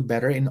has to do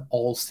better in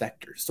all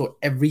sectors. So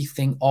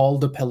everything, all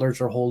the pillars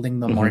are holding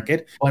the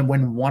market. And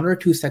when one or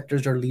two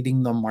sectors are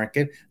leading the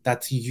market,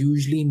 that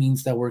usually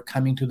means that we're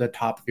coming to the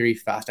top very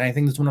fast. And I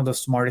think that's one of the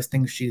smartest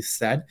things she's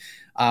said.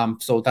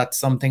 So that's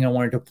something I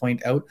wanted to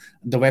point out.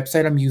 The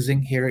website I'm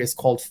using here is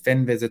called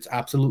FinViz. It's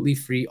absolutely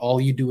free.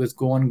 All you do is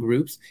go on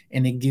groups,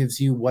 and it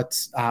gives you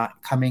what's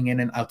coming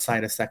in and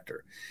outside a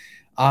sector.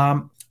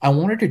 I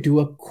wanted to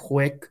do a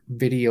quick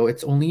video.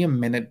 It's only a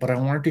minute, but I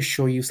wanted to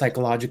show you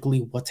psychologically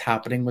what's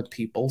happening with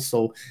people.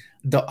 So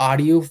the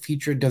audio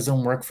feature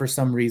doesn't work for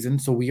some reason.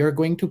 So we are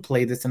going to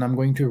play this, and I'm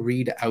going to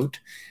read out.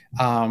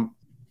 I'm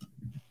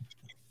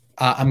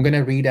going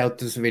to read out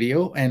this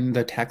video and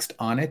the text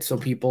on it. So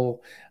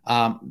people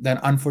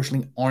that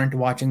unfortunately aren't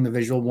watching the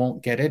visual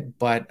won't get it.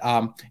 But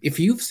if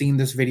you've seen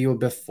this video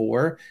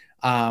before,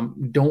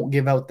 don't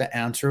give out the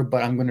answer,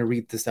 but I'm going to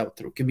read this out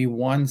through. Give me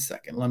 1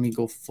 second. Let me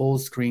go full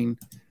screen.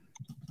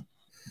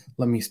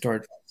 Let me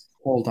start.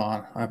 Hold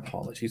on.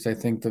 Apologies. I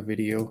think the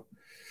video.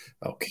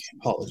 Okay.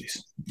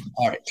 Apologies.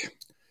 All right.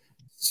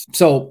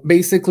 So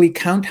basically,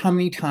 count how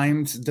many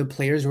times the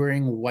player's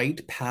wearing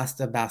white pass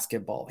the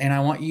basketball. And I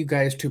want you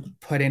guys to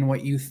put in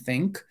what you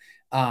think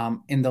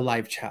in the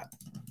live chat.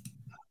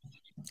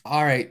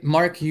 All right.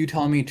 Mark, you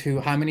tell me too.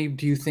 How many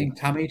do you think?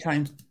 How many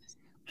times?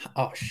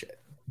 Oh, shit.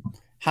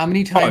 How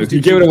many times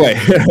you give it away?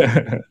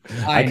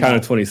 I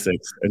counted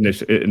 26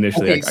 initially.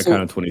 Okay, I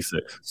counted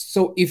 26.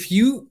 So if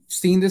you've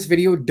seen this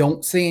video,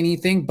 don't say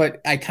anything,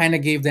 but I kind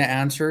of gave the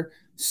answer.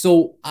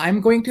 So I'm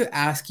going to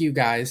ask you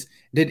guys,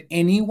 did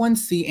anyone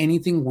see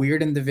anything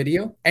weird in the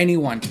video?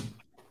 Anyone?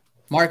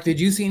 Mark, did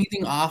you see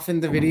anything off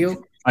in the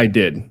video? I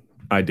did.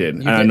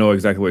 And I know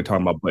exactly what you're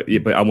talking about,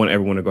 but I want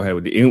everyone to go ahead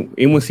with it.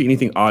 Anyone see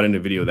anything odd in the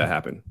video that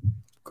happened?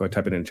 Go ahead,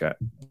 type it in chat.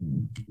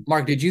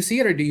 Mark, did you see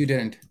it or you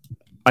didn't?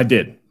 I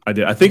did.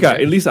 I think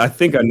I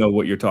think I know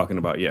what you're talking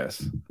about.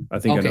 Yes, I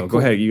think I know. Cool. Go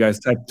ahead. You guys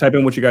type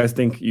in what you guys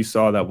think you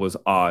saw that was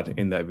odd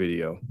in that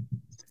video.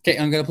 Okay,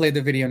 I'm going to play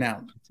the video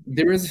now.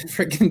 There is a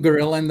freaking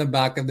gorilla in the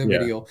back of the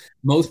video.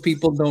 Most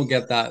people don't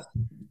get that.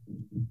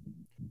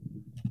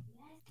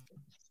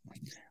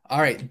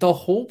 All right. The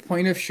whole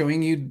point of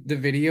showing you the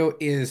video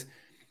is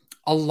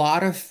a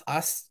lot of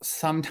us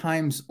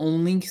sometimes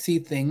only see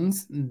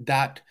things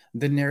that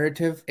the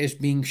narrative is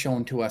being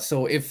shown to us.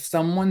 So if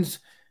someone's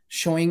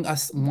showing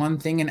us one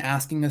thing and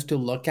asking us to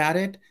look at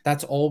it,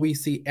 that's all we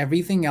see.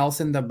 Everything else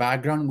in the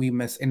background we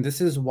miss. And this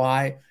is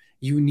why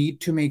you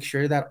need to make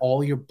sure that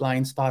all your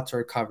blind spots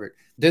are covered.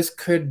 This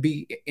could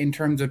be in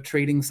terms of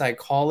trading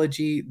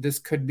psychology. This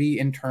could be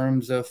in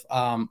terms of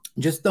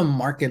just the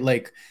market.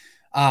 Like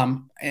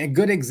a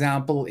good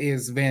example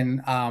is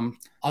when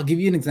I'll give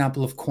you an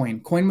example of coin.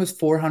 Coin was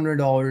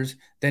 $400,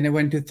 then it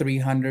went to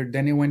 $300,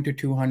 then it went to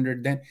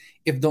 $200. Then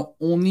if the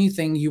only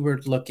thing you were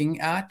looking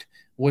at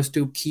was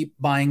to keep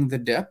buying the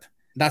dip,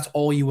 that's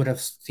all you would have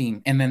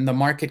seen. And then the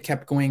market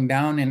kept going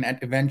down, and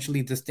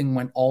eventually this thing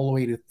went all the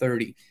way to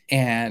 30.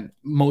 And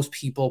most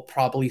people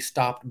probably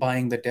stopped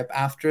buying the dip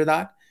after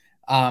that.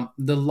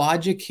 The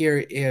logic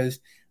here is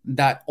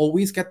that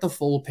always get the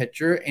full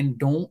picture and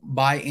don't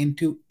buy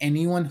into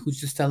anyone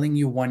who's just telling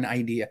you one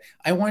idea.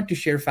 I want to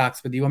share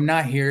facts with you. I'm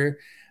not here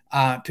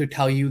to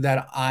tell you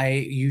that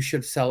you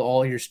should sell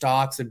all your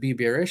stocks and be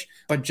bearish,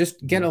 but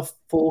just get a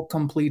full,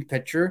 complete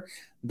picture.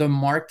 The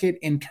market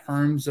in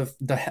terms of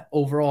the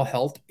overall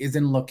health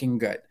isn't looking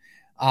good.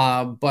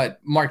 But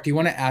Mark, do you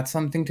want to add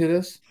something to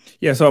this?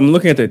 Yeah, so I'm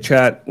looking at the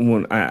chat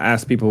when I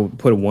ask people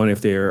put 1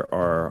 if they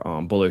are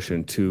bullish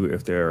and 2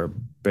 if they're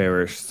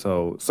bearish.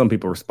 So some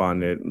people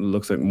responded. It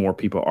looks like more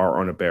people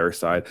are on the bearish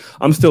side.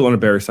 I'm still on the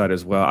bearish side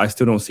as well. I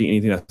still don't see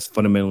anything that's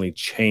fundamentally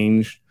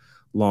changed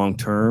long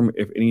term.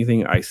 If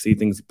anything, I see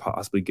things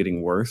possibly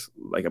getting worse.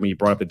 Like, I mean, you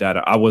brought up the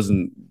data. I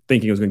wasn't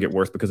thinking it was going to get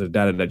worse because of the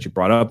data that you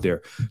brought up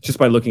there, just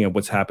by looking at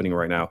what's happening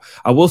right now.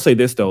 I will say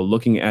this, though,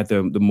 looking at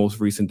the most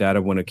recent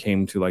data when it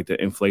came to like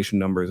the inflation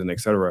numbers and et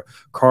cetera,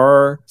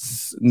 car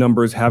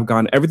numbers have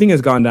everything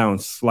has gone down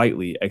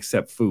slightly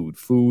except food.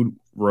 Food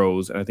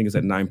rose, and I think it's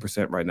at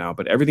 9% right now,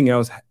 but everything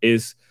else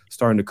is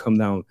starting to come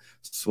down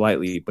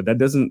slightly. But that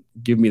doesn't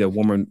give me the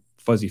warm and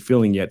fuzzy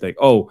feeling yet, like,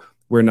 oh,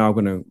 we're now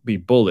going to be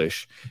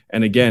bullish.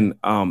 And again,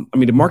 I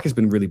mean, the market's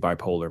been really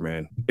bipolar,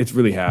 man. It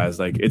really has.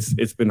 Like,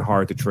 it's been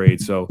hard to trade.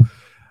 So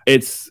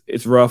it's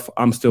rough.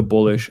 I'm still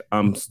bullish.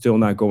 I'm still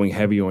not going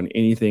heavy on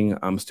anything.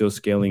 I'm still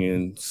scaling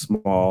in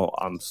small.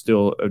 I'm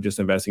still just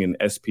investing in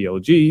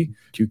SPLG,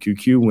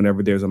 QQQ.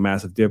 Whenever there's a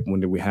massive dip,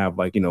 when we have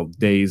like,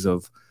 days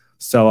of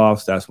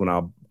sell-offs, that's when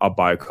I'll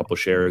buy a couple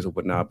shares or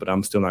whatnot, but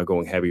I'm still not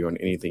going heavy on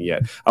anything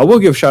yet. I will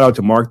give shout out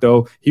to Mark,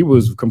 though. He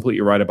was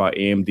completely right about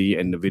AMD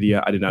and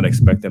NVIDIA. I did not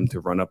expect them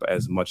to run up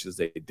as much as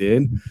they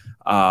did.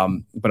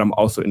 But I'm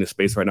also in the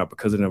space right now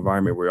because of the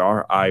environment we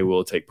are. I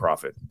will take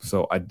profit.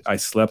 So I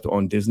slept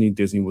on Disney.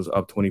 Disney was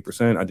up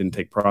 20%. I didn't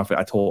take profit.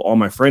 I told all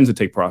my friends to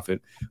take profit,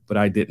 but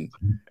I didn't.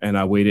 And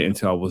I waited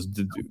until I was,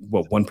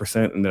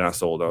 1%, and then I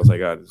sold. I was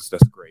like,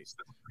 that's great.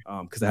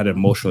 Because I had an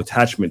emotional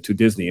attachment to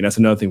Disney. And that's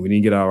another thing we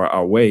need to get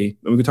our way.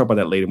 And we can talk about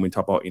that later when we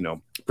talk about,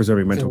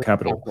 preserving mental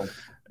capital.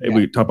 Yeah.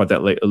 We talk about that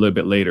a little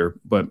bit later.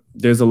 But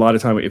there's a lot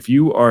of time, if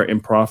you are in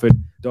profit,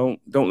 don't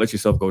let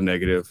yourself go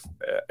negative,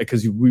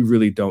 because we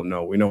really don't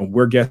know.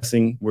 We're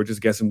guessing. We're just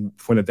guessing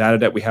from the data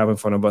that we have in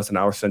front of us, and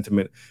our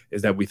sentiment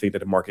is that we think that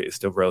the market is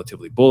still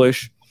relatively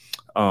bullish.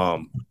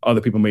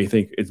 Other people may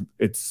think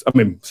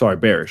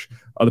bearish.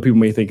 Other people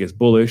may think it's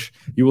bullish.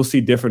 You will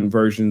see different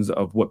versions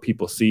of what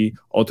people see.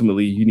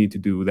 Ultimately, you need to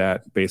do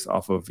that based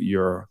off of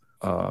your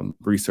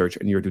research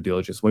and your due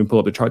diligence. Let me pull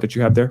up the chart that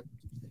you have there.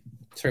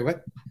 Sorry,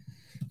 what?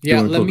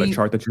 Yeah, let me. The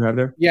chart that you have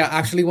there. Yeah, I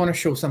actually want to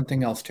show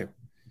something else too.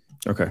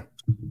 Okay.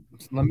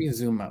 Let me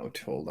zoom out.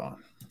 Hold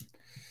on.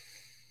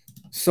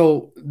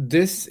 So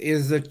this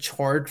is a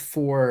chart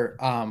for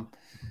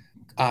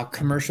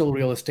commercial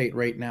real estate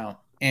right now.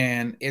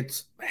 And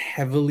it's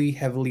heavily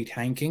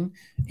tanking.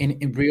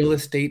 In real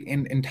estate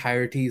in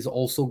entirety is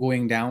also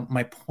going down.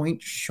 My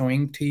point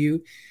showing to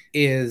you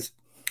is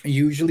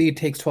usually it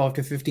takes 12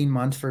 to 15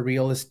 months for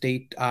real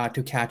estate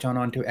to catch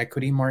onto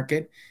equity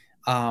market.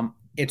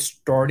 It's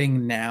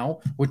starting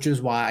now, which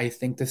is why I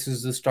think this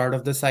is the start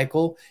of the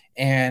cycle.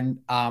 And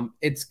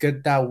it's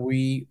good that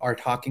we are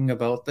talking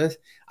about this.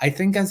 I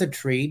think as a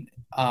trade,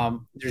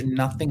 there's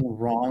nothing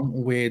wrong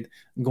with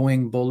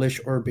going bullish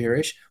or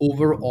bearish.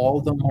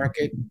 Overall, the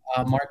market,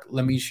 Mark,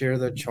 let me share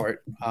the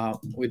chart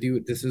with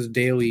you. This is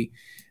daily.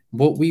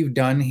 What we've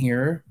done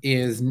here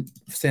is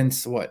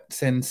since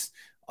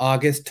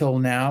August till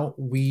now,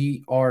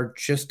 we are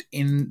just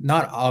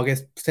not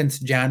August, since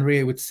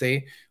January, I would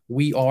say,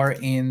 we are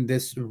in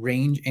this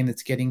range and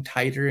it's getting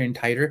tighter and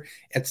tighter.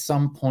 At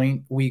some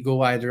point, we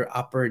go either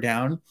up or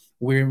down.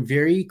 We're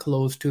very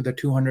close to the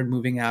 200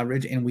 moving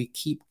average and we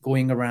keep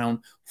going around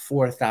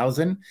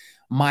 4,000.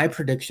 My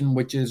prediction,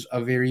 which is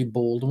a very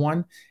bold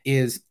one,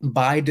 is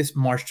by this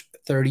March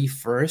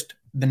 31st,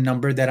 the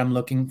number that I'm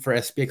looking for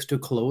SPX to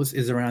close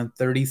is around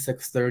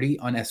 3630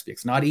 on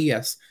SPX, not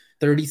ES.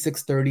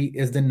 3630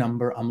 is the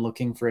number I'm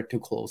looking for it to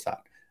close at.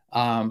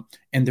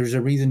 And there's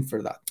a reason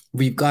for that.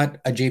 We've got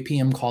a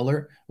JPM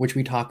collar, which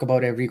we talk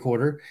about every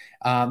quarter.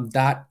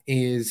 That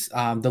is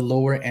the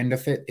lower end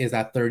of it is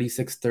at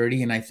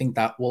 3630, and I think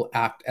that will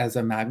act as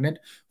a magnet.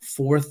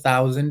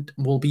 4,000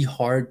 will be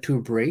hard to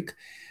break.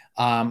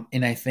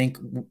 And I think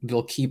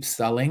they'll keep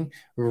selling.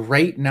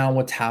 Right now,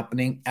 what's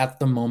happening at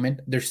the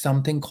moment, there's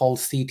something called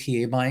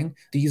CTA buying.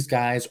 These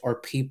guys are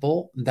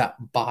people that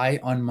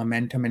buy on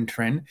momentum and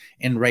trend.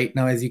 And right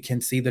now, as you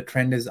can see, the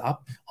trend is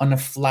up. On a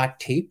flat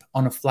tape,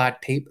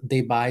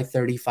 they buy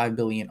 35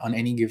 billion on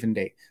any given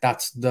day.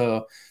 That's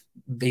the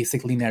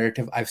basically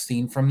narrative I've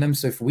seen from them.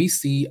 So if we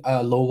see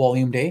a low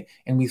volume day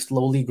and we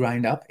slowly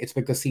grind up, it's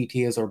because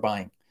CTAs are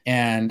buying.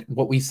 And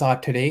what we saw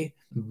today,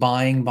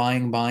 buying,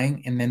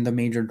 and then the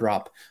major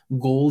drop.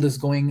 Gold is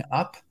going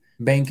up,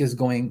 bank is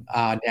going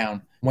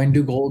down. When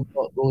do gold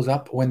goes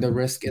up? When the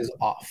risk is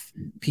off.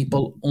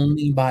 People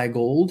only buy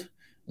gold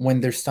when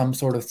there's some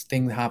sort of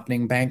thing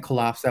happening, bank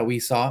collapse that we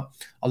saw.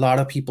 A lot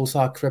of people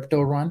saw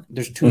crypto run.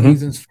 There's two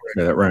reasons for it.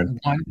 Yeah, that ran.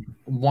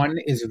 One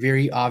is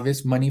very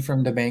obvious. Money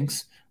from the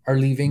banks are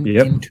leaving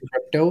into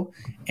crypto.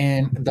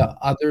 And the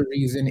other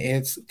reason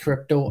is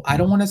crypto. I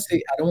don't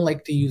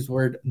like to use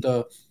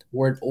the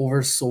word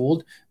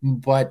oversold,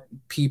 but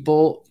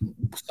people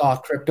saw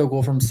crypto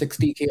go from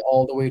 60K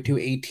all the way to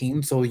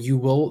 18. So you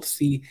will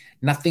see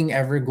nothing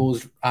ever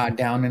goes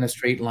down in a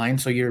straight line.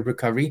 So your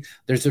recovery,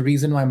 there's a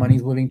reason why money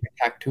is moving to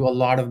tech too. A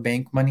lot of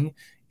bank money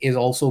is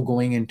also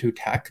going into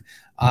tech.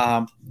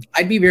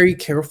 I'd be very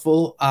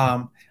careful.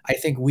 I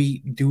think we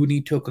do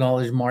need to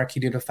acknowledge Mark. He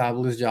did a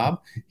fabulous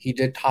job. He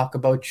did talk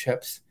about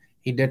chips.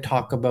 He did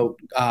talk about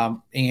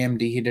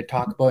AMD. He did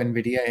talk about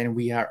NVIDIA, and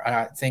we are,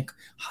 I think,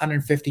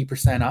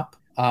 150% up.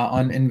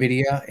 on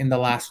Nvidia in the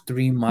last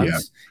 3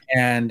 months,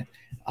 and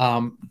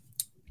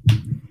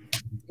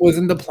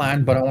wasn't the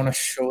plan, but I want to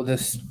show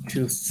this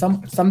to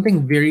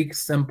something very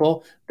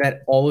simple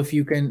that all of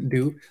you can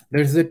do.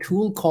 There's a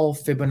tool called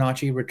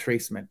Fibonacci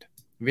retracement.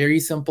 Very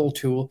simple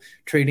tool.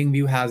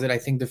 TradingView has it. I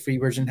think the free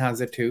version has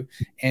it too.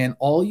 And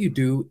all you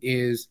do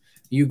is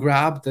you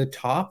grab the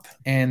top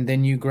and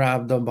then you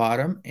grab the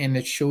bottom, and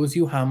it shows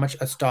you how much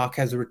a stock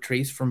has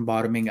retraced from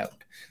bottoming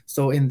out.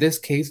 So in this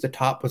case, the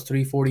top was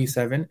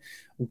 347.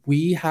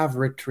 We have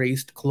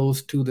retraced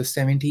close to the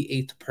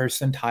 78th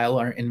percentile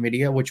on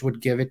Nvidia, which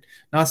would give it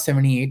not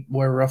 78.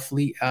 We're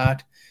roughly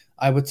at,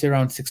 I would say,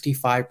 around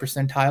 65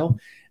 percentile.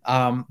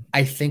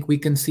 I think we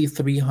can see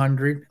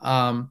 300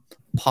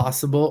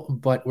 possible,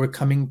 but we're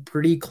coming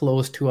pretty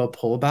close to a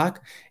pullback,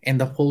 and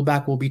the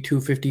pullback will be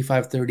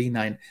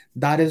 255.39.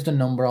 That is the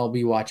number I'll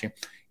be watching.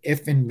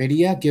 If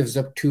Nvidia gives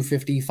up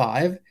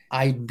 255,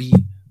 I'd be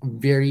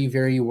very,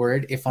 very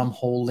worried if I'm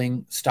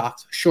holding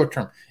stocks short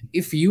term.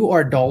 If you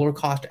are dollar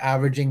cost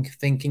averaging,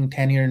 thinking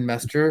 10-year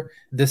investor,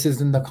 this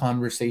isn't the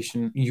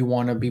conversation you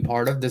want to be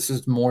part of. This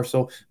is more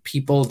so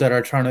people that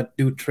are trying to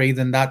do trades,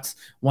 and that's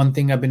one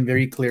thing I've been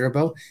very clear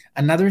about.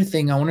 Another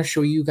thing, I want to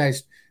show you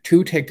guys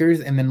 2 tickers,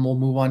 and then we'll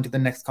move on to the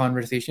next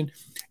conversation.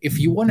 If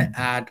you want to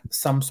add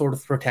some sort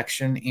of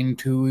protection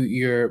into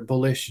your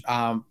bullish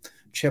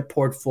chip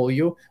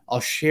portfolio, I'll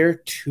share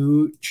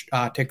 2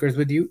 tickers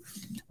with you.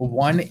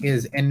 One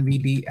is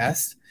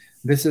NVDS.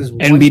 This is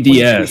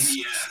NVDS.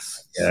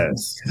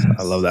 Yes,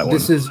 I love that one.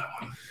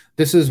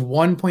 This is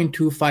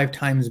 1.25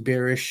 times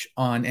bearish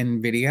on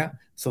Nvidia.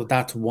 So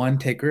that's one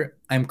ticker.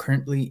 I'm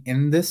currently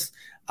in this.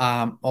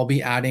 I'll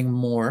be adding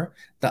more.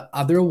 The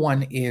other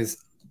one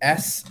is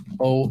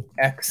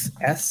SOXS.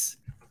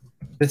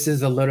 This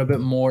is a little bit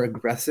more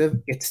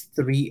aggressive. It's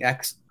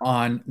 3x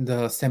on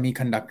the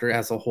semiconductor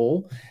as a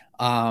whole.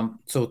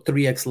 So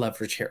 3x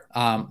leverage here.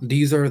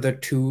 These are the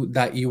 2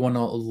 that you want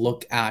to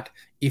look at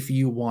if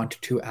you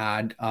want to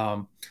add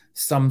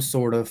some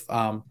sort of,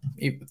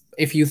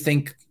 if you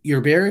think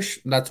you're bearish,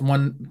 that's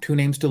 2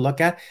 names to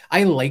look at.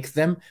 I like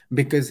them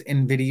because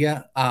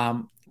Nvidia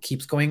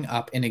keeps going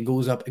up and it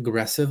goes up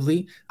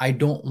aggressively. I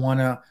don't want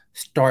to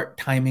start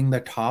timing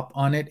the top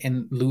on it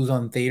and lose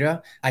on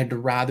theta. I'd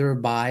rather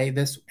buy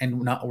this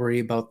and not worry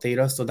about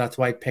theta. So that's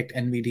why I picked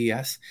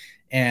NVDS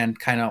and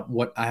kind of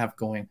what I have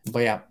going.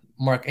 But yeah,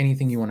 Mark,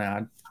 anything you want to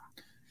add?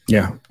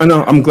 Yeah, I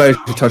know. I'm glad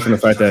you touched on the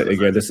fact that,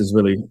 again, this is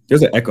really,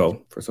 there's an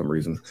echo for some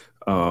reason.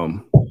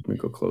 Let me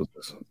go close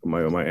this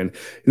on my end.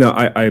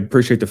 I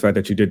appreciate the fact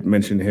that you did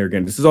mention here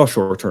again, this is all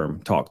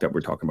short-term talk that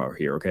we're talking about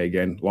here. Okay.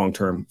 Again,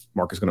 long-term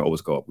market's going to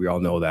always go up. We all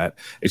know that.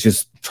 It's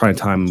just trying to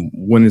time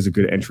when is a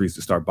good entries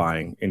to start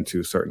buying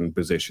into certain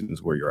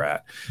positions where you're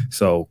at.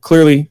 So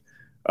clearly,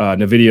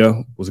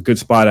 NVIDIA was a good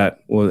spot at,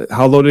 well,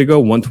 how low did it go?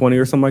 120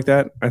 or something like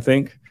that, I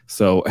think.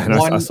 So, and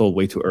I sold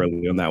way too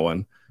early on that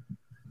one.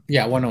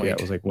 Yeah, 108. Yeah,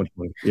 it was like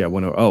 120. Yeah,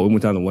 108. Oh, it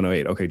went down to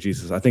 108. Okay,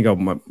 Jesus. I think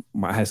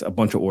I has a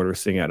bunch of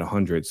orders sitting at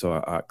 100.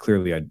 So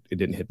clearly it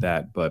didn't hit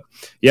that. But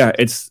yeah,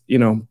 it's,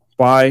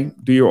 buy,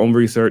 do your own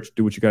research,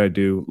 do what you got to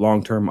do.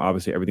 Long term,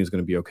 obviously, everything's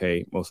going to be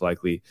okay, most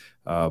likely.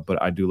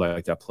 But I do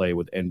like that play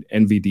with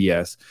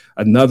NVDS.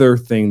 Another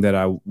thing that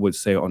I would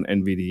say on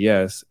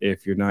NVDS,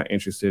 if you're not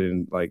interested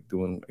in like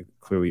doing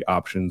clearly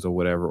options or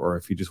whatever, or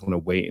if you just want to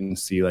wait and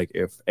see like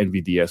if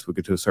NVDS would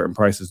get to a certain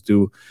prices,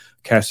 do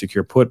cash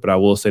secure put. But I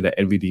will say that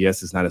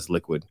NVDS is not as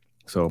liquid.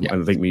 So yeah.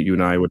 I think you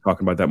and I were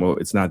talking about that more.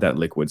 It's not that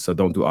liquid. So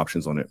don't do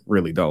options on it.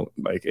 Really don't.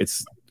 Like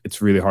it's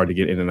really hard to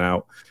get in and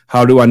out.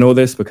 How do I know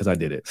this? Because I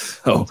did it.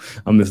 So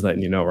I'm just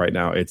letting you know right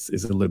now. It's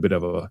a little bit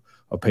of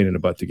a pain in the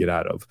butt to get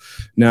out of.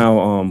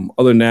 Now,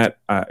 other than that,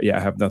 I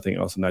have nothing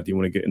else on that. Do you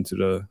want to get into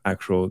the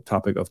actual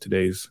topic of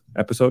today's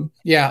episode?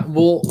 Yeah,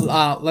 well,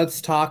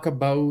 let's talk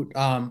about.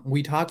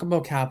 We talk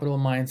about capital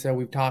mindset.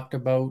 We've talked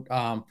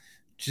about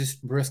just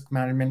risk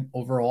management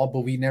overall,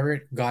 but we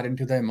never got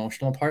into the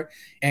emotional part.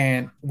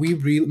 And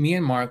me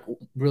and Mark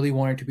really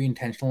wanted to be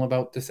intentional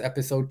about this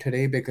episode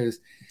today because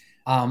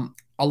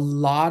a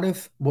lot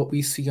of what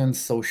we see on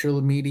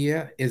social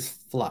media is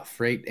fluff,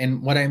 right?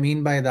 And what I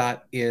mean by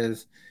that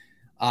is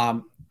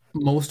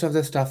most of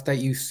the stuff that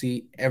you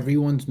see,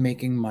 everyone's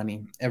making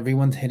money.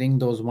 Everyone's hitting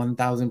those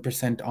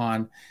 1,000%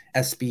 on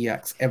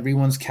SPX.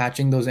 Everyone's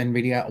catching those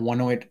NVIDIA at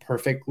 108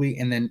 perfectly.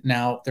 And then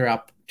now they're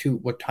up to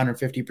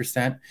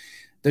 150%.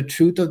 The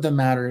truth of the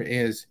matter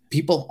is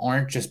people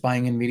aren't just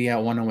buying NVIDIA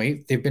at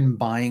 108. They've been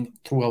buying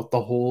throughout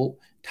the whole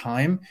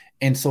time.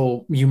 And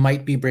so you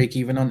might be break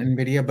even on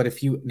NVIDIA, but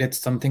if you did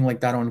something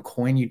like that on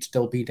coin, you'd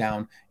still be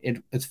down.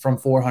 It's from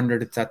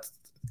 400.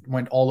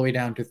 Went all the way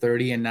down to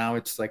 30 and now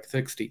it's like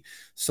 60.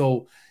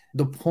 So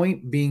the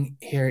point being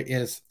here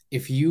is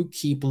if you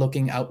keep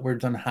looking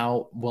outwards on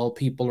how well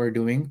people are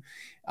doing,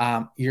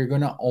 you're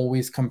going to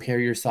always compare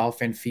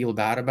yourself and feel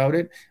bad about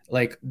it.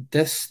 Like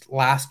this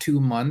last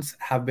 2 months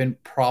have been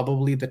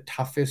probably the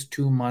toughest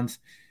 2 months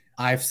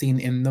I've seen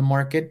in the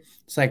market.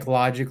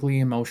 Psychologically,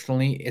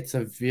 emotionally, it's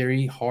a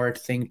very hard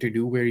thing to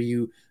do where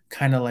you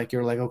kind of like,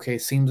 you're like, okay,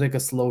 seems like a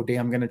slow day,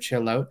 I'm going to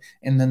chill out.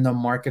 And then the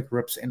market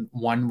rips in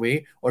one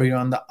way, or you're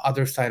on the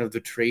other side of the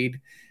trade,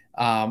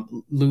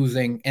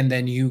 losing, and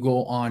then you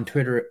go on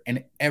Twitter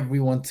and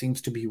everyone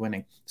seems to be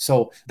winning.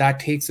 So that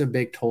takes a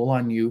big toll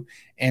on you.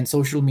 And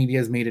social media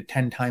has made it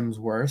 10 times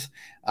worse.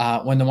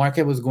 When the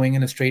market was going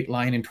in a straight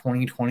line in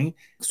 2020,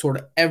 sort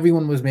of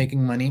everyone was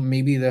making money.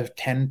 Maybe the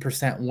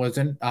 10%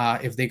 wasn't,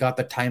 if they got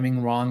the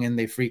timing wrong and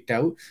they freaked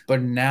out.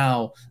 But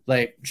now,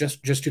 like,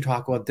 just to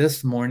talk about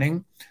this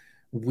morning,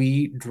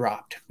 we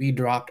dropped.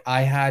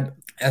 I had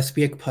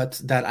SPX puts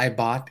that I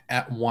bought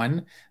at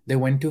 1. They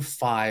went to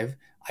 5.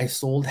 I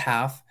sold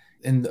half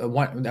in the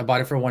one. I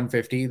bought it for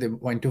 150. They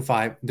went to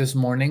 5. This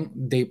morning,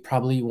 they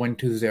probably went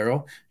to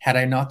 0. Had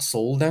I not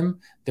sold them,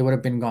 they would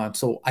have been gone.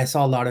 So I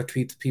saw a lot of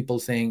tweets, people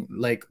saying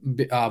like,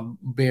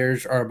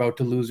 bears are about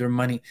to lose their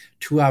money.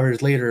 2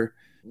 hours later,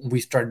 we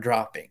start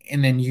dropping.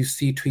 And then you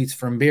see tweets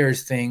from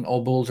bears saying,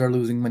 oh, bulls are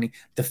losing money.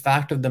 The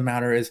fact of the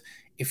matter is,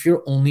 if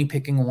you're only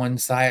picking one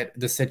side,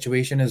 the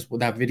situation is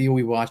that video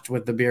we watched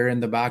with the bear in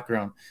the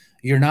background.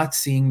 You're not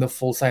seeing the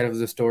full side of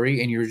the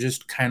story, and you're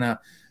just kind of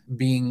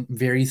being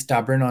very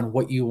stubborn on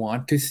what you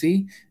want to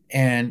see,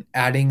 and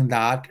adding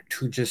that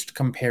to just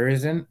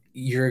comparison,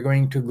 you're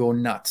going to go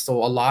nuts.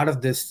 So a lot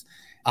of this,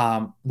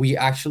 we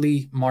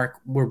actually, Mark,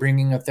 we're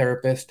bringing a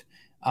therapist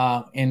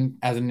in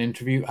as an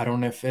interview. I don't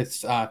know if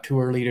it's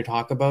too early to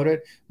talk about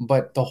it,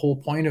 but the whole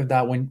point of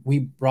that, when we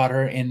brought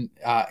her in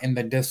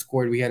the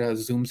Discord, we had a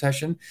Zoom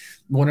session.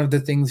 One of the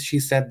things she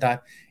said,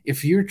 that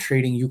if you're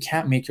trading, you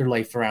can't make your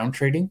life around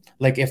trading.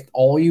 Like, if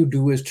all you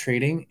do is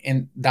trading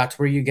and that's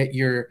where you get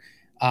your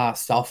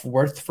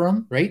self-worth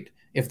from, right?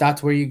 If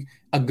that's where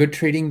a good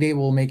trading day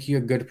will make you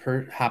a good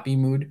happy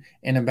mood,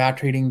 and a bad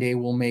trading day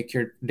will make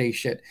your day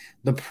shit.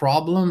 The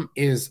problem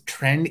is,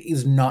 trend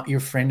is not your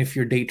friend if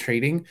you're day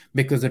trading,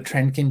 because the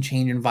trend can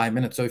change in 5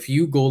 minutes. So if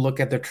you go look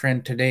at the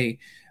trend today,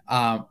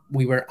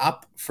 we were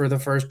up for the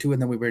first 2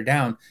 and then we were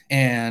down.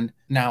 And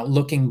now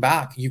looking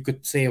back, you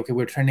could say, okay,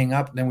 we're trending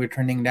up, then we're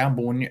trending down.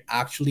 But when you're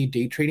actually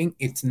day trading,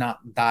 it's not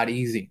that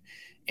easy.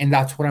 And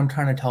that's what I'm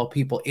trying to tell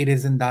people. It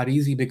isn't that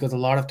easy, because a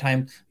lot of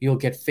times you'll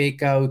get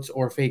fake outs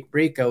or fake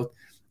breakouts,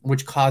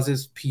 which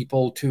causes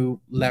people to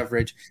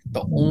leverage.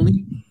 The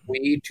only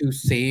way to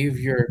save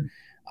your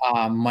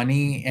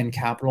money and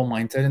capital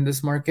mindset in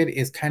this market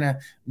is kind of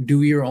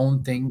do your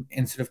own thing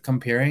instead of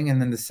comparing.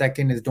 And then the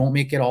second is, don't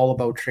make it all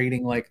about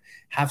trading. Like,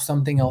 have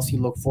something else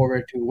you look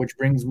forward to, which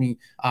brings me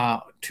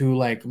to,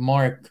 like,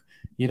 Mark,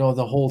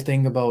 the whole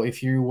thing about,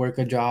 if you work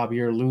a job,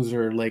 you're a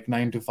loser, like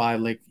 9 to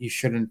 5, like you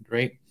shouldn't,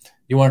 right?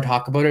 You want to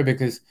talk about it,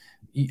 because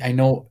I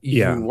know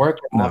you work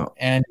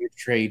and you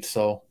trade.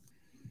 So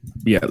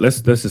yeah,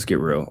 let's just get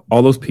real.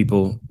 All those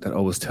people that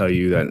always tell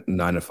you that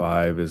 9 to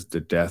 5 is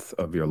the death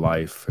of your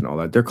life and all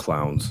that, they're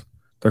clowns.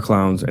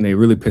 And it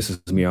really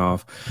pisses me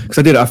off, because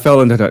I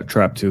fell into that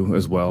trap too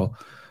as well.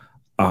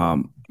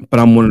 But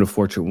I'm one of the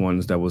fortunate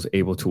ones that was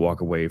able to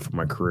walk away from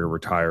my career,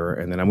 retire,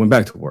 and then I went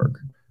back to work.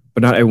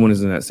 But not everyone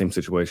is in that same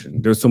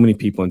situation. There's so many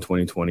people in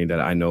 2020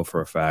 that I know for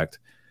a fact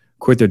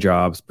quit their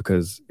jobs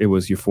because it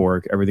was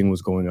euphoric. Everything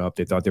was going up.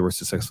 They thought they were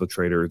successful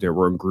traders. They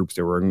were in groups.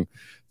 They were in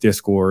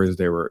Discords.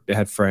 They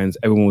had friends.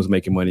 Everyone was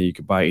making money. You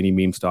could buy any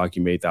meme stock.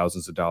 You made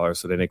thousands of dollars.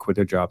 So then they quit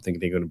their job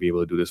thinking they're going to be able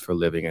to do this for a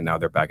living. And now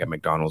they're back at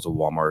McDonald's or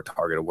Walmart or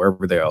Target or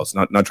wherever they else.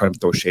 Not trying to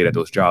throw shade at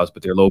those jobs,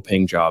 but they're low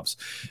paying jobs.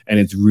 And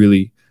it's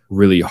really,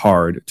 really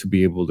hard to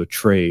be able to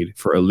trade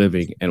for a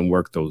living and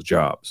work those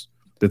jobs.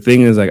 The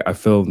thing is, like, I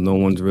feel no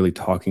one's really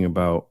talking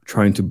about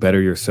trying to better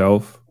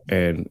yourself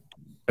and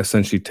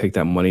essentially take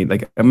that money.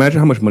 Like, imagine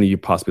how much money you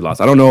possibly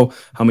lost. I don't know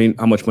how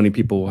much money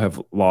people have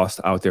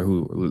lost out there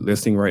who are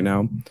listening right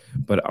now,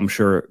 but I'm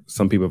sure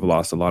some people have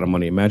lost a lot of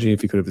money. Imagine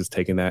if you could have just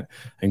taken that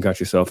and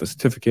got yourself a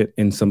certificate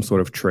in some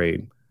sort of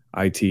trade,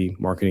 IT,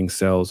 marketing,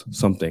 sales,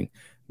 something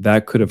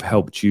that could have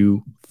helped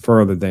you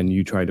further than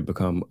you tried to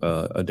become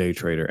a day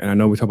trader. And I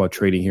know we talk about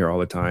trading here all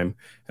the time,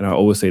 and I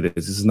always say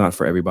this is not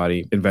for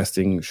everybody.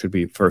 Investing should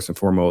be first and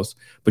foremost,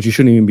 but you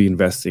shouldn't even be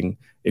investing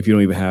if you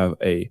don't even have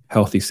a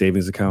healthy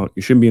savings account.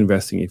 You shouldn't be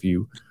investing if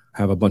you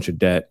have a bunch of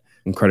debt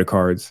and credit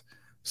cards.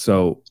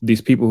 So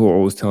these people who are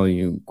always telling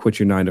you quit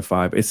your 9 to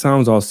 5, it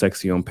sounds all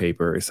sexy on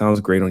paper. It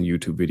sounds great on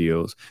YouTube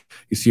videos.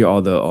 You see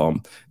all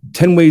the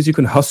 10 ways you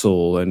can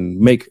hustle and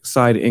make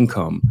side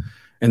income.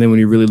 And then when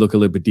you really look a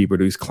little bit deeper,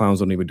 these clowns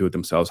don't even do it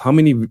themselves. How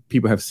many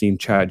people have seen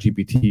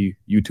ChatGPT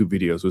YouTube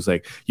videos? It was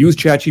like, use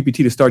ChatGPT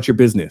to start your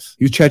business.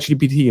 Use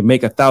ChatGPT and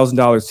make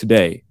 $1,000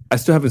 today. I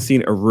still haven't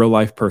seen a real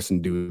life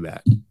person do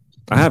that.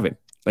 I haven't.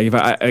 Like,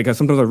 if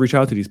sometimes I reach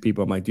out to these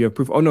people, I'm like, do you have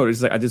proof? Oh no,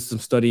 it's like I did some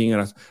studying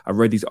and I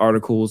read these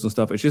articles and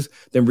stuff. It's just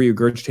them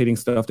regurgitating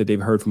stuff that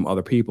they've heard from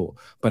other people.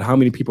 But how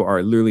many people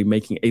are literally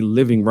making a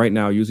living right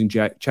now using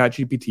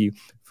ChatGPT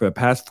for the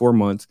past 4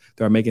 months?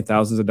 That are making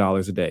thousands of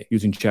dollars a day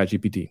using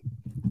ChatGPT.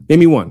 Name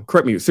me one.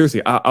 Correct me.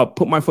 Seriously, I'll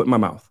put my foot in my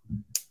mouth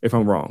if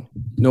I'm wrong.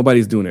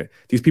 Nobody's doing it.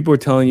 These people are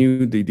telling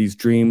you these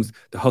dreams,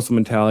 the hustle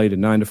mentality, the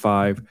 9 to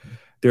 5.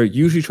 They're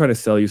usually trying to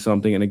sell you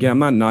something. And again, I'm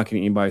not knocking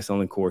anybody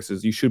selling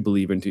courses. You should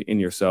believe in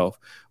yourself.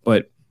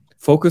 But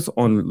Focus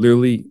on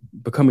literally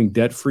becoming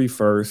debt free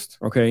first.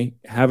 Okay.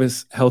 Have a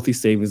healthy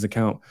savings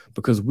account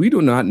because we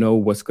do not know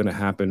what's going to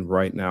happen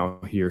right now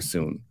here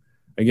soon.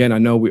 Again, I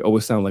know we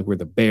always sound like we're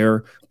the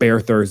bear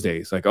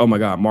Thursdays. Like, oh my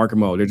God, Mark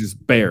and Mo, they're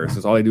just bears.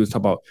 That's all they do is talk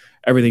about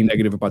everything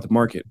negative about the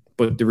market.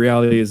 But the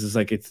reality is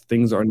like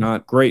things are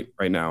not great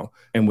right now.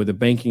 And with the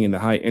banking and the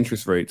high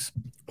interest rates,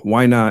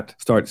 why not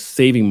start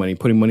saving money,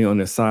 putting money on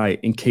the side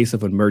in case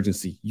of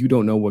emergency? You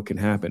don't know what can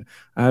happen.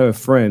 I have a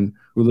friend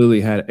who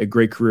literally had a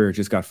great career,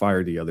 just got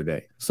fired the other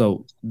day.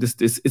 So this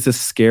it's a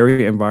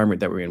scary environment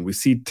that we're in. We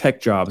see tech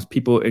jobs,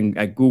 people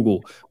at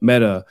Google,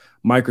 Meta,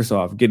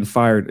 Microsoft getting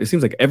fired. It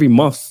seems like every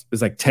month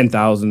is like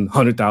 10,000,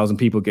 100,000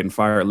 people getting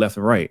fired left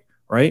and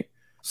right?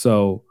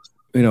 So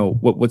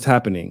what's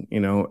happening,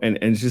 and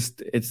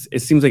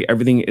it seems like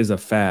everything is a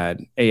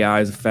fad. AI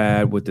is a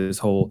fad with this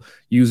whole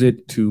use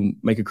it to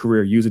make a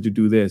career, use it to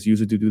do this, use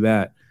it to do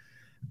that.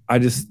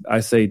 I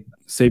say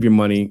save your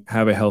money,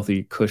 have a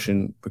healthy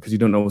cushion because you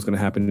don't know what's going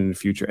to happen in the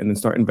future, and then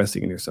start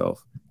investing in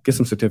yourself. Get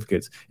some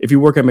certificates. If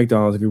you work at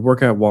McDonald's, if you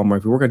work at Walmart,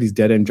 if you work at these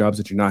dead end jobs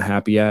that you're not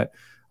happy at,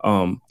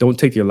 don't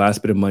take your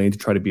last bit of money to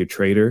try to be a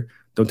trader.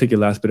 Don't take your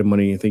last bit of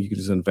money and think you can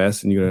just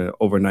invest and you're going to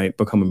overnight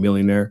become a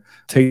millionaire.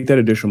 Take that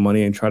additional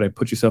money and try to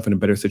put yourself in a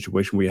better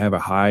situation where you have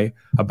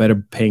a better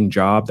paying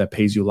job that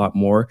pays you a lot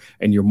more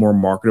and you're more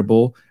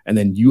marketable. And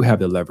then you have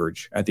the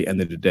leverage at the end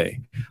of the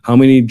day. How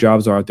many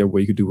jobs are out there where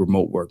you could do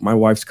remote work? My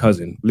wife's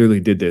cousin literally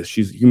did this.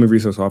 She's a human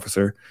resource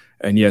officer.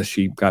 And yes,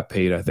 she got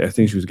paid. I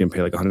think she was getting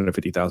paid like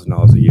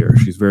 $150,000 a year.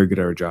 She's very good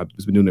at her job.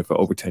 She's been doing it for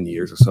over 10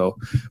 years or so,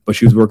 but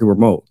she was working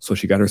remote. So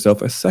she got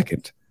herself a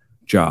second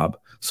job.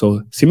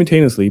 So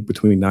simultaneously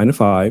between 9 to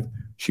 5,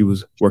 she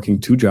was working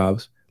 2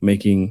 jobs,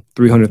 making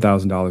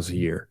 $300,000 a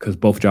year because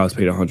both jobs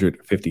paid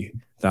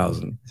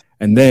 $150,000.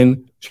 And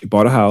then she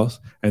bought a house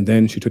and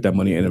then she took that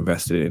money and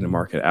invested it in the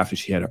market after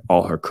she had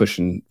all her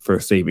cushion for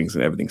savings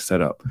and everything set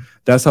up.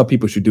 That's how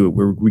people should do it.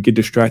 We get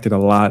distracted a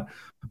lot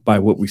by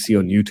what we see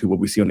on YouTube, what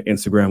we see on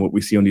Instagram, what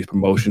we see on these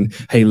promotions.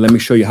 Hey, let me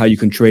show you how you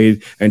can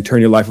trade and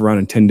turn your life around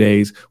in 10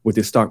 days with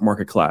this stock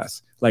market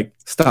class. Like,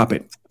 stop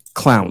it.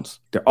 Clowns.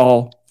 They're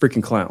all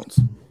freaking clowns.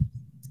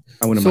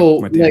 I went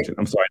on my tangent.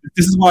 I'm sorry.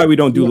 This is why we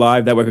don't do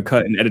live. That way I could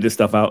cut and edit this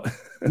stuff out.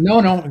 No.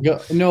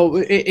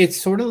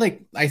 It's sort of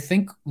like, I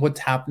think what's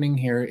happening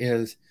here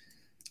is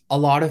a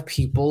lot of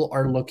people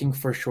are looking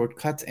for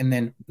shortcuts, and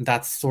then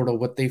that's sort of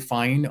what they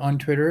find on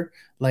Twitter.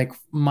 Like,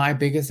 my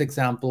biggest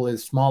example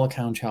is small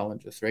account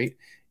challenges, right?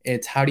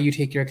 It's how do you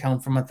take your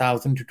account from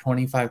 $1,000 to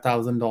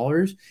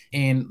 $25,000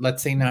 in,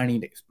 let's say, 90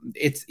 days.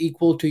 It's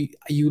equal to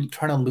you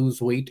trying to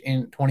lose weight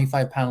in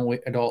 25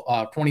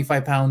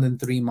 pounds in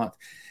 3 months.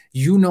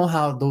 You know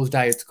how those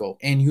diets go,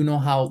 and you know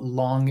how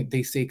long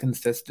they stay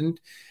consistent.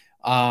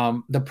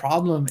 The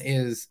problem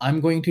is I'm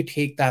going to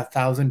take that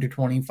 1,000 to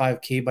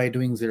 25K by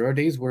doing 0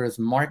 days, whereas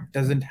Mark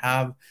doesn't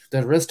have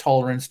the risk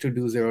tolerance to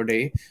do 0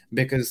 day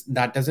because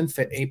that doesn't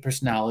fit a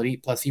personality.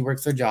 Plus he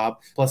works a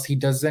job. Plus he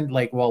doesn't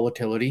like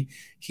volatility.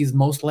 He's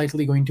most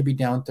likely going to be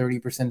down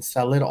 30%,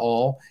 sell it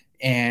all,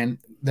 and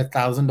the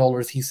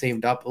 $1,000 he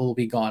saved up will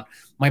be gone.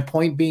 My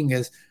point being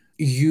is,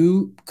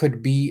 you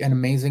could be an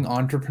amazing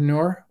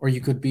entrepreneur or you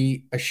could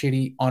be a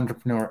shitty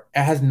entrepreneur.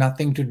 It has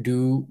nothing to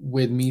do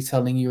with me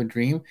selling you a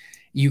dream.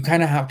 You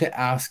kind of have to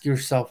ask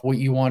yourself what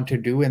you want to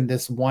do. And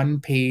this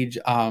one page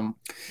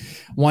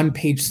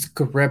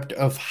script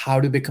of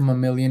how to become a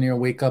millionaire,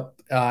 wake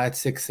up at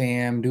 6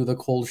 a.m., do the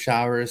cold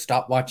shower,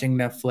 stop watching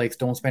Netflix,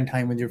 don't spend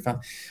time with your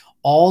family.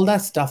 All that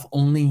stuff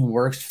only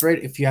works for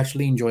it if you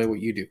actually enjoy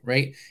what you do,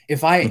 right?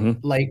 If I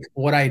like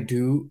what I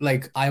do,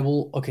 like I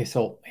will, okay,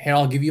 so here,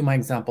 I'll give you my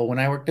example. When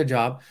I worked a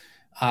job,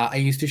 I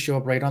used to show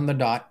up right on the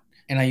dot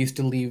and I used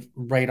to leave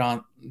right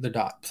on the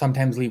dot,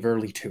 sometimes leave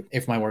early too,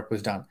 if my work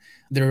was done.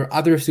 There were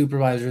other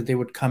supervisors, they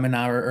would come an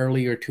hour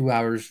early or 2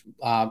 hours,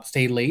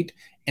 stay late.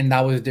 And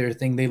that was their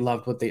thing. They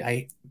loved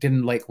I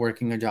didn't like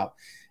working a job.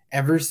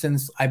 Ever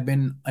since I've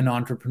been an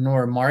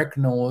entrepreneur, Mark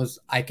knows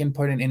I can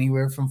put in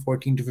anywhere from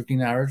 14 to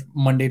 15 hours,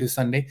 Monday to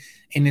Sunday.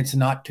 And it's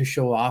not to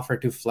show off or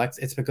to flex.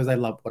 It's because I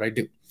love what I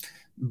do.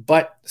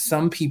 But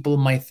some people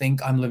might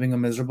think I'm living a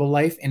miserable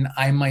life. And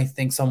I might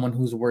think someone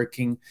who's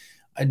working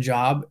a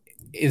job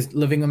is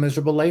living a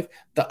miserable life.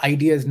 The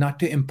idea is not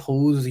to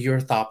impose your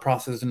thought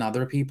process on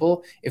other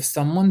people. If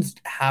someone's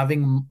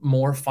having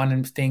more fun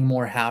and staying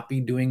more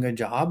happy doing a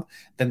job,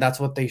 then that's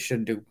what they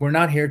should do. We're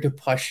not here to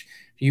push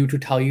you to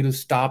tell you to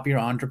stop your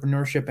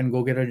entrepreneurship and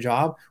go get a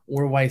job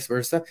or vice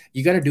versa.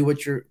 You got to do what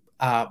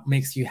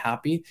makes you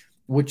happy,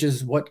 which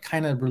is what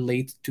kind of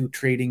relates to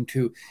trading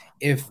too.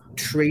 If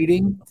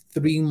trading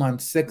 3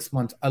 months, 6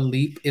 months, a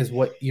leap is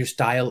what your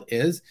style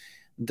is,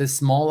 the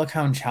small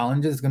account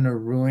challenge is going to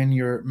ruin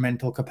your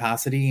mental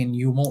capacity and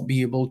you won't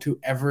be able to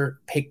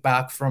ever pick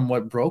back from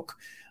what broke.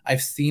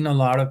 I've seen a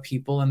lot of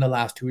people in the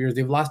last 2 years,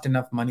 they've lost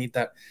enough money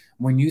that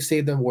when you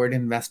say the word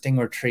investing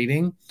or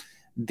trading,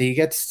 they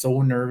get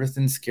so nervous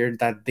and scared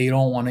that they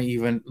don't want to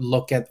even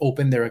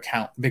open their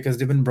account because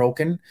they've been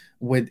broken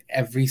with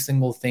every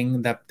single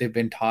thing that they've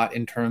been taught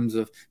in terms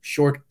of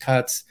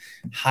shortcuts,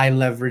 high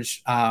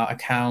leverage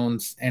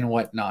accounts, and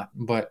whatnot.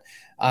 But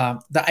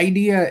the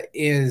idea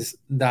is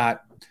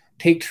that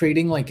take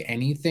trading like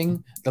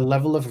anything, the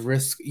level of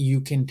risk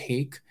you can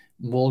take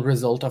will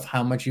result of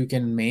how much you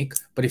can make.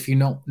 But if you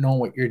don't know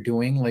what you're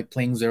doing, like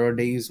playing 0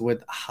 days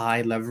with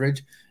high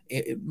leverage,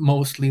 it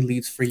mostly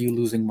leads for you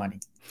losing money.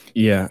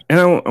 Yeah. And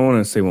I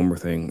want to say one more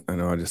thing. I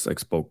know I just like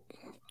spoke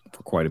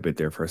for quite a bit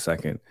there for a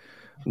second.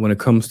 When it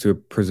comes to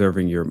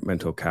preserving your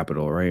mental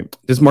capital, right?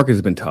 This market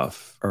has been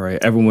tough. All right.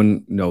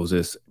 Everyone knows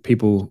this.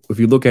 People, if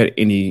you look at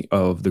any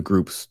of the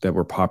groups that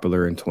were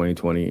popular in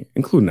 2020,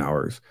 including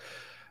ours,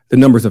 the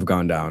numbers have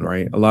gone down,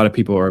 right? A lot of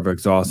people are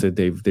exhausted.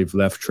 They've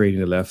left trading,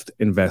 they left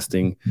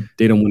investing.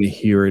 They don't want to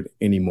hear it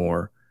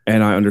anymore.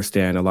 And I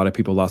understand a lot of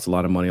people lost a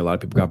lot of money. A lot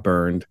of people got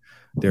burned.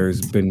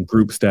 There's been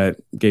groups that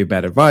gave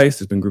bad advice.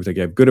 There's been groups that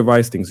gave good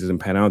advice. Things didn't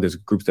pan out. There's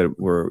groups that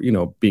were,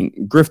 being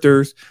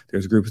grifters.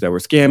 There's groups that were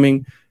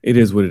scamming. It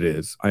is what it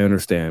is. I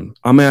understand.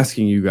 I'm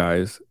asking you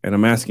guys, and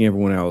I'm asking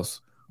everyone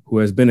else who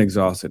has been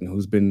exhausted and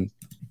who's been,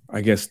 I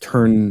guess,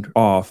 turned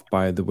off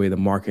by the way the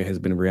market has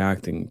been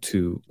reacting,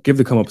 to give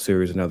the Come Up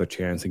series another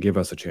chance and give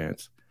us a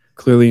chance.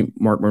 Clearly,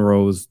 Mark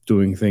Monroe's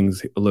doing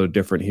things a little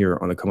different here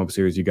on the Come Up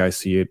series. You guys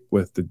see it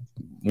with the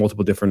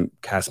multiple different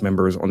cast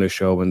members on this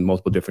show and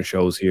multiple different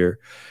shows here.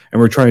 And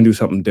we're trying to do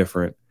something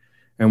different.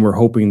 And we're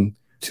hoping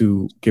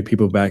to get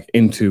people back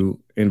into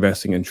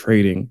investing and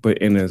trading, but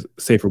in a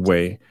safer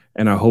way.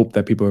 And I hope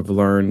that people have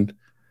learned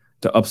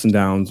the ups and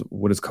downs,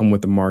 what has come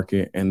with the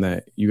market, and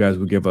that you guys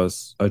will give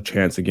us a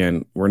chance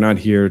again. We're not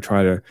here to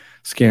try to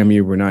scam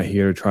you. We're not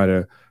here to try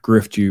to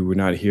grift you. We're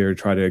not here to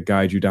try to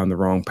guide you down the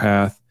wrong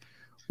path.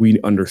 We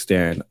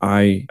understand.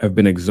 I have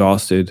been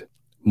exhausted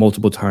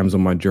multiple times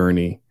on my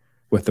journey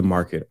with the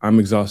market. I'm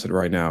exhausted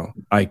right now.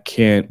 I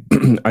can't,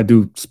 I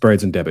do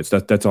spreads and debits.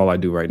 That's all I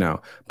do right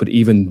now. But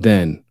even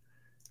then,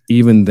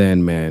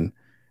 man,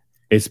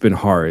 it's been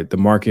hard. The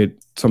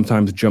market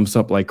sometimes jumps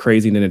up like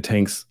crazy and then it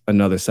tanks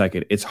another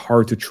second. It's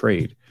hard to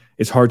trade.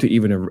 It's hard to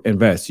even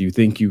invest. You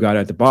think you got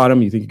at the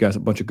bottom. You think you got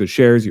a bunch of good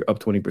shares. You're up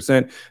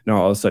 20%.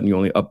 Now all of a sudden you're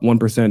only up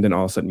 1%. Then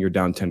all of a sudden you're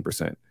down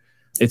 10%.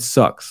 It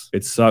sucks.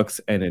 It sucks.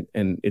 And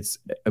it's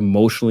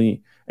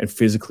emotionally and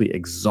physically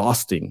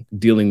exhausting.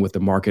 Dealing with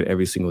the market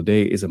every single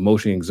day is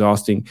emotionally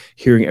exhausting.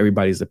 Hearing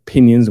everybody's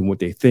opinions and what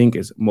they think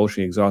is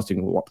emotionally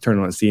exhausting.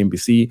 Turning on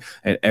CNBC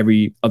and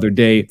every other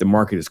day the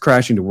market is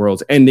crashing, the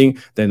world's ending.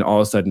 Then all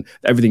of a sudden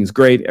everything's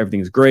great.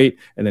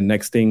 And the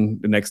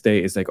next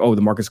day is like, oh,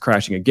 the market's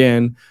crashing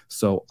again.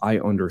 So I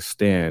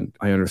understand,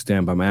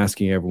 but I'm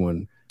asking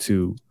everyone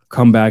to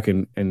come back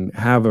and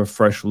have a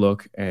fresh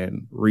look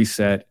and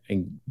reset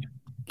and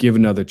give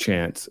another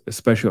chance,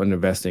 especially on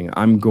investing.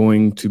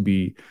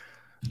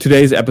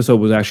 Today's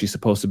episode was actually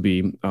supposed to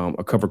be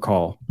a cover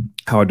call,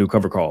 how I do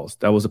cover calls.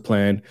 That was a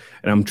plan.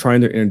 And I'm trying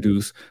to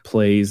introduce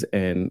plays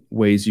and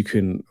ways you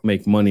can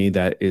make money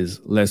that is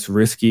less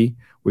risky,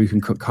 where you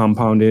can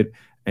compound it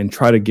and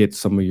try to get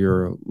some of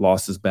your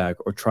losses back,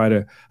 or try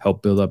to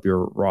help build up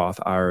your Roth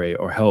IRA,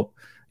 or help,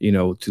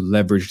 to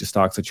leverage the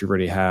stocks that you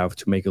already have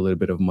to make a little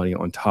bit of money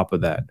on top of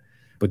that.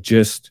 But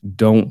just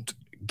don't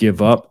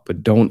give up,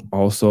 but don't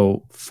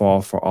also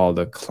fall for all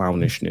the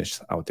clownishness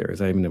out there. Is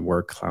that even the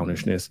word,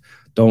 clownishness?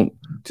 Don't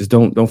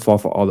fall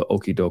for all the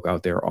okie doke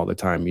out there all the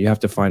time. You have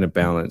to find a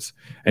balance.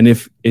 And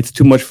if it's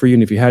too much for you,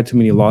 and if you had too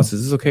many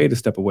losses, it's okay to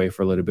step away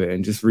for a little bit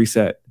and just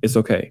reset. It's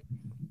okay.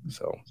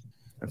 So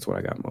that's what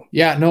I got, Mo.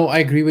 Yeah, no, I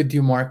agree with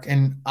you, Mark.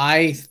 And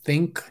I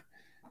think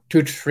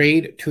to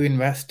trade, to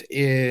invest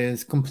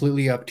is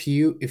completely up to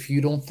you. If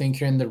you don't think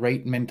you're in the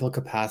right mental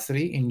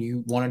capacity and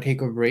you want to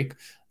take a break,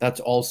 that's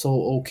also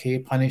okay.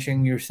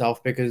 Punishing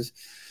yourself because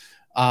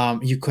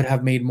you could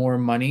have made more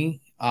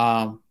money.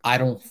 I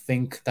don't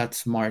think that's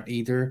smart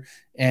either.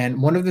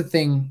 And one of the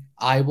things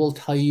I will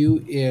tell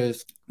you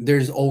is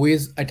there's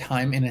always a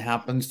time, and it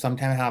happens.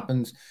 Sometimes it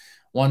happens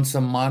once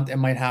a month. It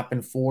might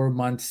happen 4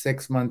 months,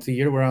 6 months, a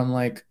year, where I'm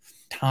like,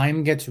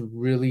 time gets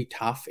really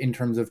tough in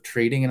terms of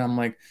trading. And I'm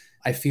like,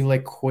 I feel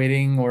like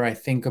quitting, or I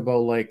think about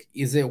like,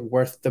 is it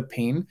worth the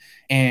pain?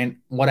 And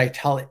what I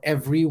tell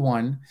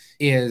everyone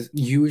is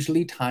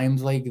usually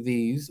times like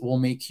these will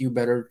make you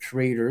better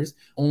traders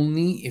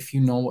only if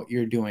you know what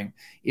you're doing.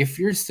 If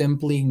you're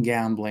simply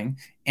gambling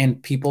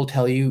and people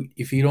tell you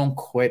if you don't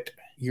quit,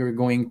 you're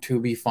going to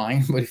be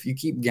fine. But if you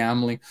keep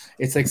gambling,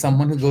 it's like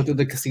someone who go to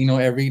the casino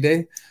every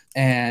day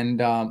and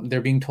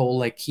they're being told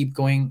like, keep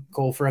going,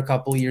 go for a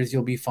couple of years,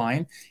 you'll be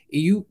fine.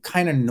 You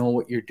kind of know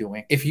what you're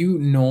doing. If you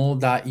know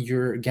that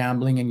you're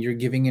gambling and you're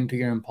giving into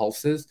your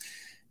impulses,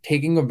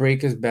 taking a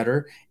break is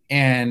better.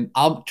 And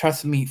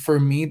trust me, for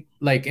me,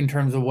 like in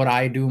terms of what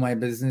I do, my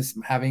business,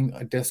 having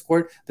a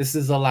Discord, this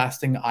is the last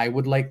thing I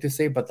would like to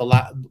say. But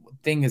the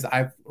thing is,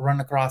 I've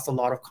run across a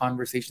lot of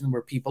conversations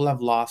where people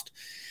have lost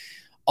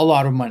a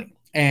lot of money.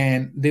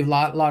 and they've a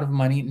lot of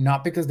money,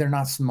 not because they're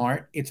not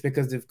smart. It's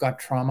because they've got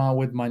trauma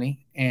with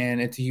money,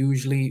 and it's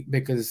usually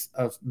because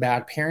of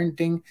bad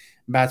parenting,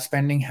 bad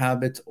spending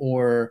habits,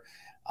 or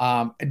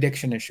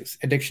addiction issues.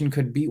 Addiction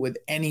could be with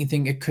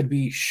anything. It could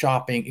be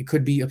shopping. It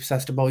could be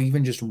obsessed about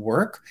even just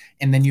work.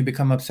 And then you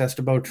become obsessed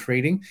about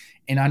trading.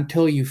 And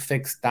until you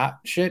fix that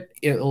shit,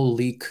 it'll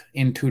leak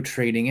into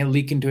trading. It'll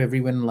leak into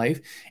everyone's life.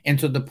 And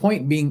so the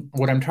point being,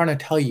 what I'm trying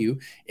to tell you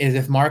is,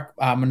 if Mark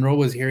Monroe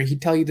was here,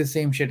 he'd tell you the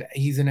same shit.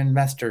 He's an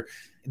investor.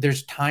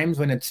 There's times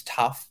when it's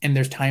tough and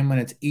there's time when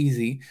it's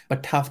easy,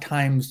 but tough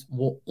times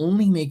will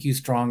only make you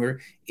stronger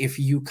if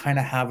you kind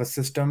of have a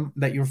system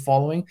that you're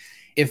following.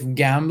 If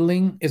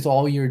gambling is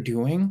all you're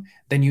doing,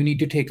 then you need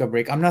to take a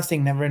break. I'm not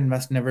saying never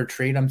invest, never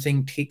trade. I'm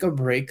saying take a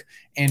break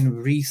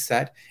and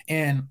reset,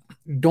 and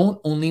don't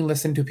only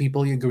listen to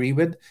people you agree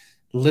with.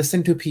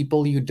 Listen to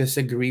people you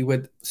disagree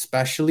with,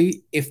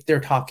 especially if they're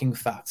talking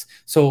facts.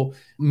 So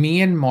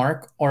me and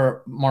Mark,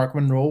 or Mark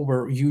Monroe,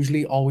 were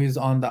usually always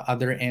on the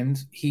other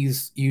end.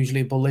 He's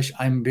usually bullish,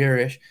 I'm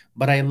bearish,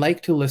 but I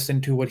like to listen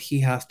to what he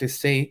has to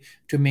say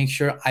to make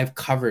sure I've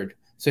covered.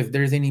 So if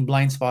there's any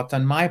blind spots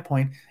on my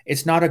point,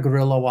 it's not a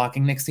gorilla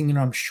walking. Next thing you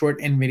know, I'm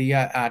short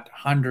Nvidia at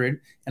 100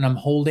 and I'm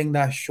holding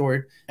that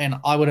short, and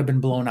I would have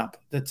been blown up.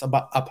 That's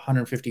about up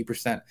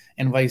 150%.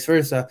 And vice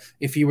versa.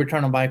 If you were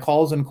trying to buy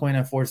calls on coin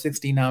at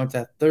 460, now it's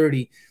at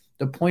 30.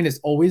 The point is,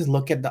 always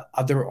look at the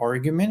other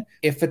argument.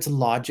 If it's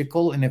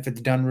logical and if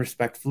it's done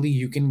respectfully,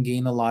 you can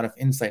gain a lot of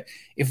insight.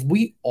 If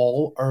we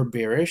all are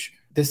bearish,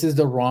 this is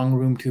the wrong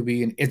room to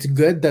be in. It's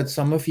good that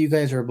some of you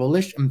guys are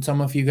bullish and some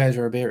of you guys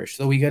are bearish.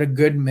 So we get a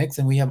good mix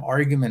and we have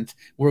arguments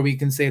where we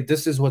can say,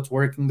 this is what's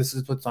working, this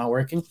is what's not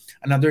working.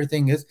 Another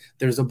thing is,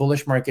 there's a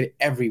bullish market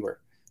everywhere.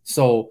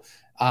 So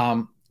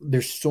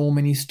there's so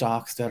many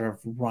stocks that are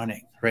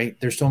running, right?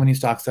 There's so many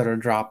stocks that are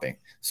dropping.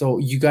 So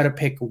you got to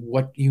pick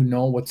what you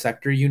know, what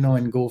sector you know,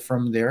 and go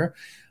from there.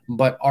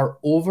 But our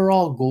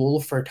overall goal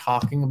for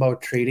talking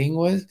about trading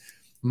was,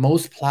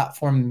 most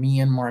platform me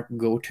and Mark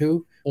go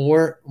to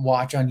or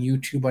watch on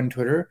YouTube, on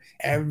Twitter,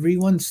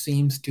 everyone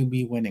seems to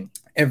be winning.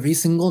 Every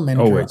single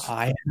mentor Always.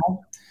 I have,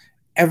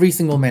 every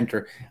single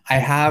mentor. I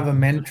have a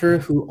mentor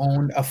who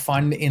owned a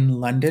fund in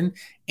London,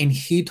 and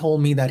he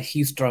told me that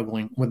he's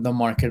struggling with the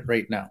market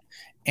right now.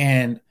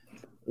 And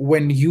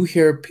when you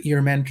hear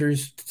your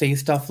mentors say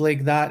stuff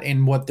like that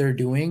and what they're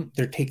doing,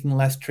 they're taking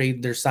less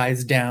trade, their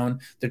size down,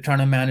 they're trying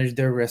to manage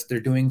their risk, they're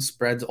doing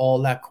spreads,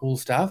 all that cool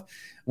stuff.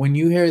 When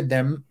you hear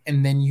them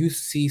and then you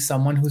see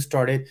someone who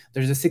started,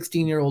 there's a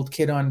 16-year-old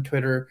kid on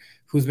Twitter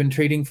who's been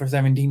trading for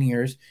 17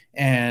 years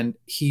and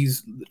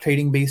he's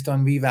trading based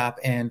on VWAP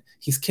and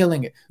he's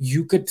killing it.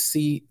 You could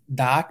see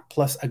that,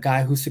 plus a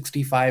guy who's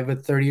 65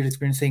 with 30 years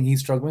experience saying he's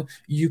struggling.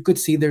 You could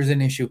see there's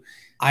an issue.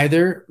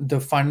 Either the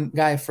fun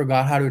guy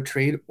forgot how to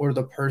trade, or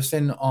the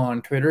person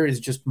on Twitter is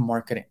just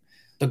marketing.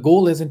 The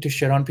goal isn't to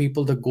shit on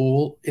people. The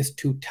goal is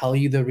to tell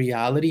you the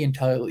reality and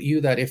tell you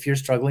that if you're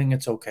struggling,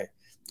 it's okay,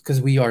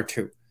 because we are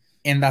too.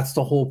 And that's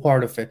the whole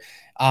part of it.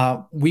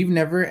 We've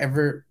never,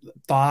 ever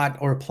thought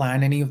or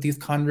planned any of these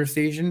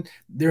conversations.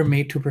 They're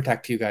made to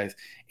protect you guys.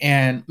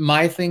 And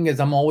my thing is,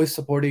 I'm always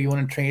supportive. You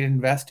want to trade,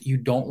 invest. You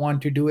don't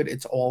want to do it,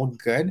 it's all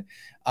good.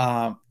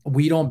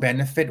 We don't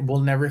benefit.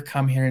 We'll never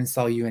come here and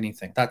sell you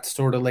anything. That's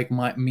sort of like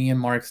me and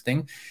Mark's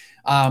thing.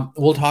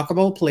 We'll talk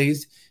about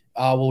plays.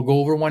 We'll go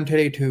over one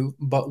today too.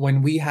 But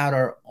when we had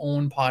our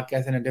own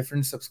podcast in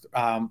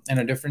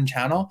a different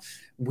channel,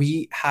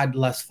 we had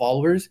less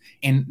followers.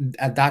 And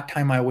at that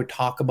time, I would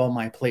talk about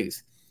my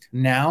plays.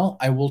 Now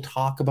I will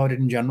talk about it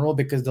in general,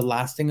 because the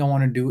last thing I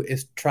want to do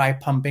is try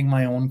pumping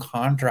my own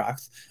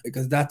contracts,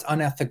 because that's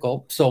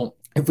unethical. So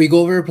if we go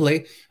over a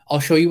play,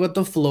 I'll show you what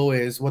the flow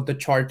is, what the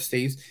chart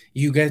says.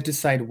 You guys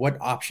decide what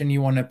option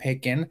you want to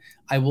pick in.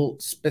 I will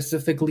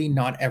specifically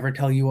not ever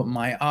tell you what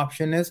my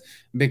option is,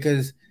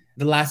 because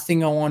the last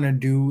thing I want to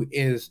do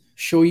is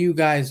show you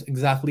guys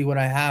exactly what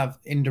I have,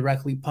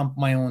 indirectly pump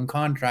my own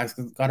contracts.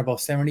 I've got about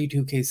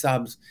 72K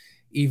subs.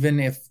 Even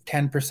if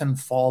 10%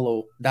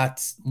 follow,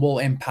 that's will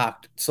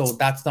impact. So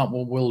that's not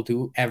what we'll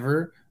do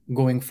ever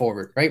going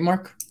forward. Right,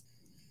 Mark?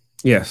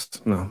 Yes,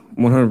 no,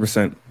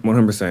 100%,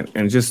 100%.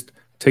 And just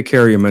take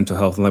care of your mental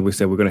health. And like we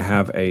said, we're going to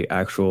have a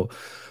actual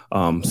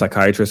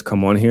psychiatrist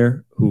come on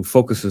here who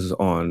focuses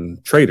on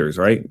traders,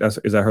 right?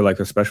 Is that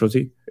her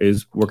specialty,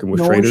 is working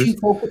with traders?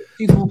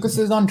 She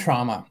focuses on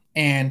trauma,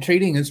 and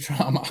trading is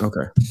trauma.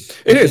 Okay.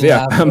 It is,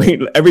 yeah. I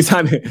mean,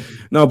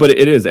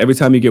 it is. Every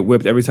time you get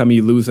whipped, every time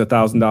you lose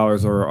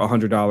 $1,000 or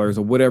 $100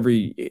 or whatever,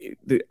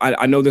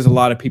 I know there's a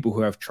lot of people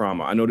who have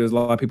trauma. I know there's a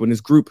lot of people in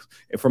this group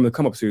from the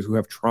Come Up series who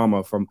have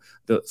trauma from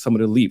some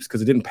of the leaps,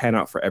 because it didn't pan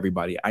out for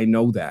everybody. I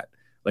know that.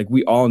 Like,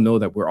 we all know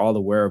that, we're all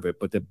aware of it.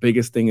 But the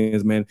biggest thing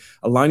is, man,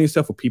 align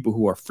yourself with people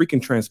who are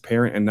freaking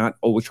transparent and not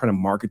always trying to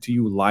market to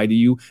you, lie to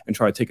you, and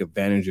try to take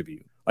advantage of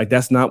you. Like,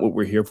 that's not what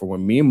we're here for.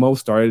 When me and Mo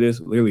started this,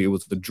 literally, it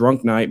was the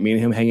drunk night, me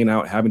and him hanging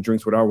out, having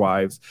drinks with our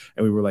wives.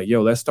 And we were like,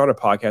 yo, let's start a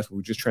podcast where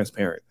we're just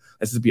transparent.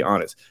 Let's just be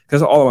honest.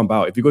 Because that's all I'm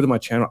about. If you go to my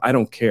channel, I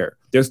don't care.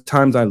 There's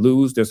times I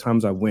lose. There's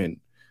times I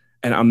win.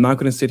 And I'm not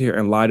going to sit here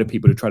and lie to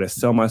people to try to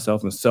sell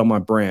myself and sell my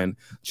brand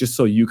just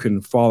so you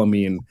can follow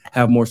me and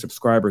have more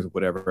subscribers or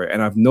whatever.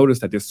 And I've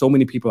noticed that there's so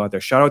many people out there.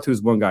 Shout out to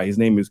this one guy. His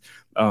name is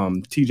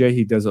TJ.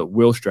 He does a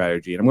will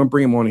strategy. And I'm going to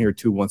bring him on here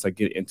too once I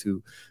get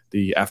into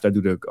after I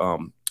do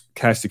the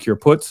cash secure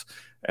puts.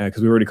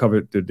 Because we already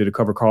did a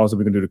cover calls, and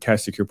we're going to do the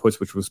cash secure puts,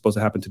 which was supposed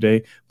to happen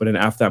today. But then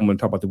after that, I'm going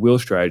to talk about the wheel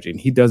strategy. And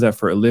he does that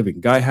for a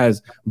living. Guy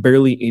has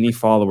barely any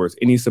followers,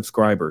 any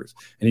subscribers.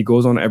 And he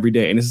goes on every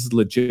day. And this is a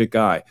legit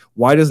guy.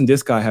 Why doesn't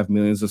this guy have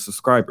millions of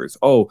subscribers?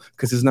 Oh,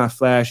 because he's not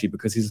flashy,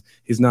 because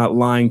he's not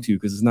lying to you,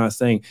 because he's not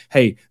saying,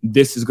 hey,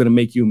 this is going to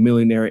make you a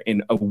millionaire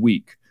in a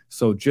week.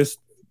 So just,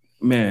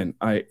 man,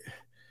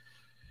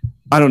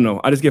 I don't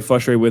know. I just get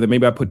frustrated with it.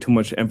 Maybe I put too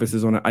much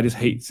emphasis on it. I just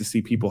hate to see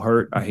people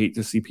hurt. I hate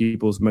to see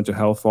people's mental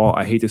health fall.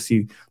 I hate to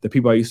see the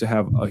people I used to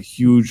have a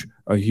huge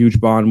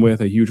bond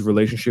with, a huge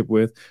relationship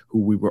with, who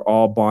we were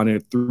all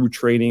bonded through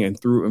trading and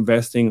through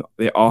investing.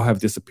 They all have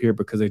disappeared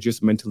because they're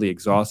just mentally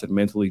exhausted,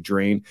 mentally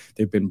drained.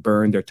 They've been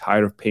burned. They're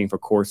tired of paying for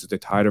courses. They're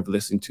tired of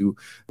listening to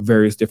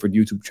various different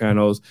YouTube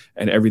channels,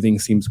 and everything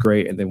seems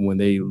great. And then when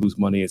they lose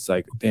money, it's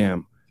like,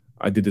 damn,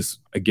 I did this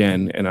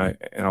again and I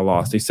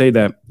lost. They say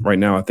that right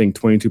now, I think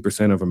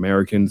 22% of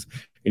Americans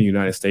in the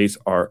United States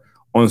are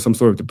on some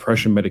sort of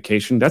depression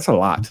medication. That's a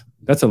lot.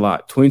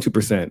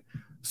 22%.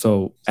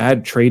 So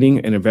add trading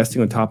and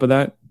investing on top of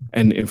that,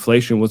 and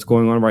inflation, what's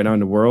going on right now in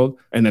the world,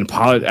 and then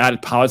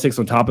add politics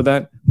on top of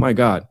that. My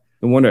God,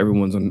 no wonder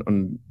everyone's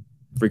on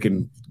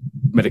freaking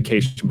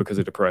medication because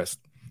they're depressed.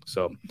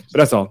 So, but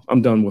that's all.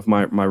 I'm done with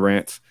my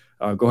rants.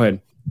 Go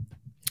ahead,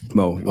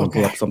 Mo, you want to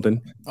pull up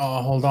something?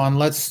 Hold on.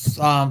 Let's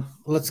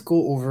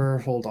go over.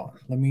 Hold on.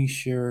 Let me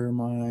share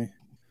my.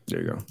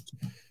 There you go.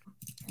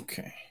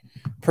 Okay,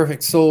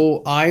 perfect.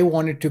 So I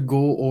wanted to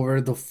go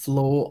over the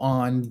flow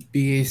on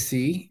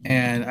BAC,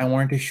 and I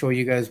wanted to show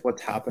you guys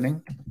what's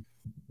happening.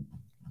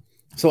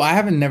 So I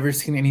haven't never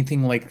seen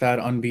anything like that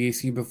on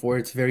BAC before.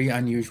 It's very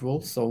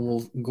unusual. So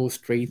we'll go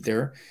straight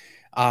there.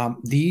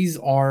 These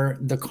are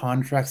the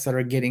contracts that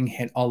are getting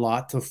hit a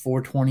lot. So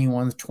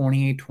 421s,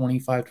 28,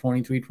 25,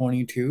 23,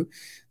 22.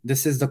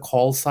 This is the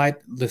call side.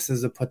 This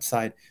is the put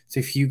side.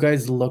 So if you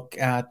guys look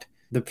at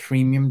the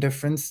premium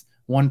difference,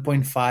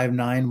 1.59,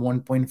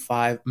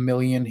 1.5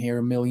 million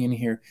here, million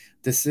here.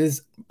 This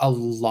is a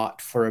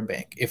lot for a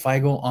bank. If I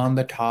go on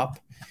the top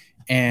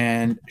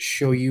and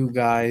show you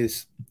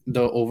guys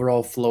the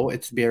overall flow,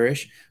 it's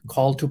bearish.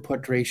 Call to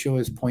put ratio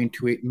is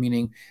 0.28,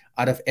 meaning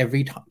out of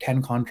every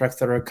 10 contracts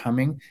that are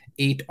coming,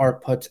 8 are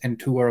puts and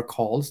 2 are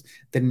calls.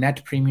 The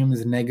net premium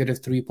is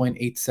negative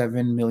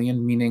 3.87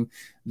 million, meaning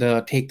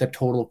take the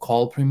total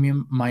call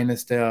premium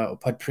minus the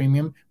put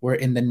premium, we're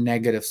in the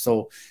negative.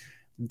 So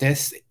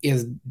this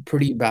is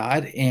pretty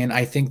bad, and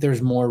I think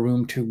there's more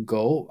room to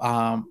go.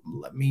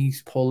 Let me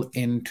pull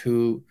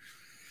into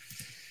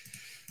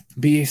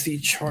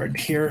BAC chart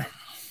here.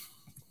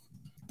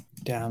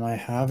 Damn, I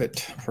have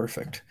it.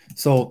 Perfect.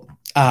 So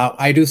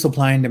I do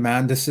supply and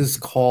demand. This is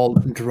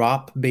called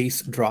drop,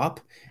 base, drop.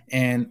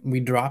 And we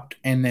dropped,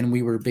 and then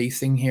we were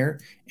basing here,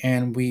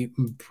 and we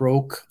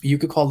broke. You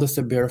could call this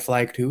a bear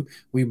flag too.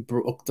 We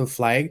broke the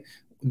flag.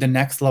 The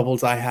next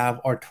levels I have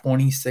are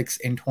 26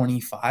 and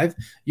 25.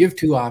 You have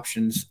two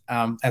options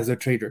as a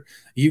trader.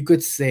 You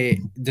could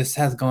say this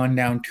has gone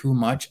down too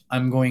much,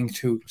 I'm going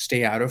to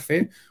stay out of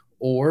it.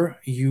 Or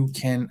you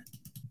can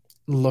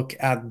look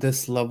at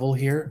this level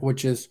here,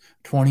 which is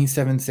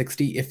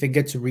 2760. If it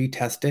gets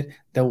retested,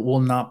 that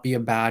will not be a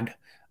bad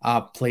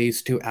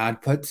place to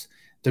add puts.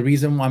 The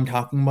reason why I'm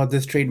talking about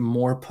this trade,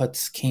 more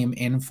puts came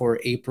in for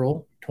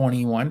April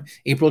 21.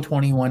 April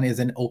 21 is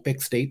an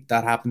OPEC state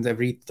that happens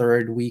every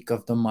third week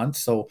of the month.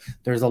 So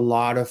there's a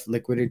lot of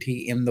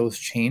liquidity in those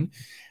chain.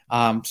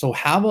 So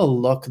have a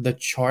look. The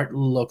chart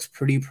looks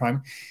pretty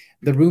prime.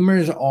 The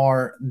rumors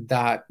are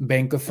that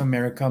Bank of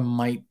America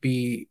might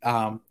be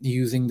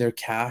using their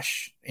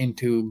cash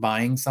into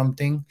buying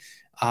something.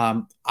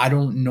 I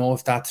don't know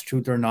if that's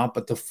truth or not,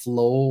 but the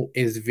flow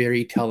is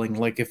very telling.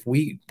 Like if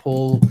we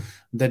pull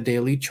the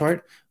daily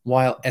chart,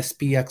 while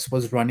SPX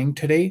was running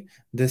today,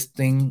 this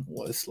thing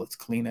was, let's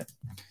clean it.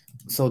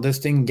 So this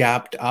thing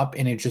gapped up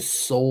and it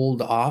just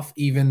sold off,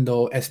 even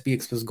though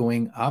SPX was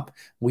going up.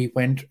 We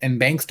went, and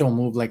banks don't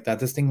move like that.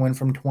 This thing went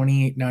from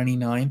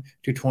 $28.99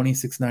 to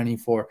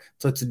 $26.94.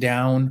 So it's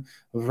down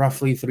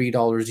roughly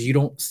 $3. You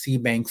don't see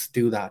banks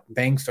do that.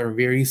 Banks are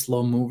very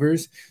slow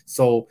movers.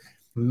 So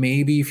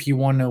maybe if you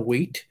want to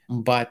wait,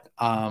 but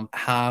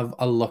have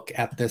a look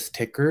at this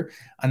ticker.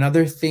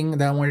 Another thing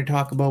that I wanted to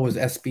talk about was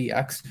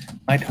SPX.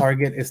 My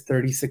target is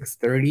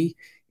 3630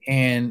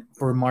 and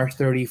for March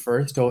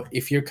 31st. So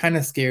if you're kind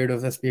of scared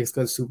of SPX because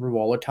it's super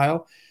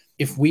volatile,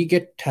 if we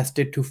get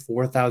tested to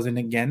 4,000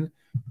 again,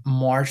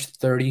 March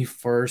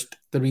 31st,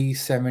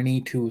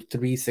 370 to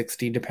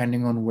 360,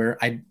 depending on where,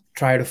 I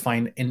try to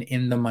find an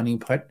in the money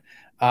put.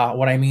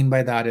 What I mean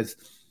by that is,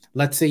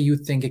 let's say you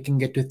think it can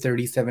get to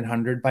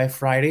 3,700 by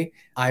Friday.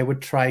 I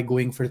would try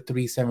going for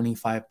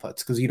 375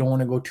 puts because you don't want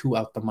to go too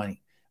out the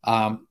money.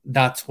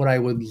 That's what I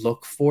would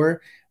look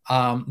for.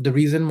 The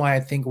reason why I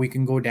think we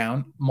can go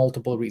down,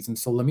 multiple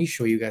reasons. So let me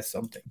show you guys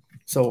something.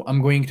 So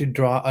I'm going to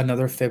draw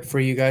another fib for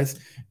you guys.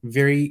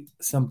 Very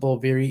simple,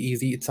 very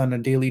easy. It's on a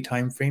daily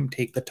time frame.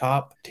 Take the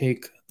top,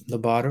 take the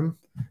bottom,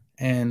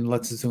 and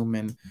let's zoom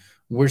in.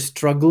 We're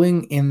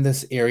struggling in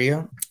this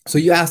area. So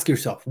you ask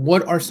yourself,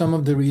 what are some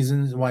of the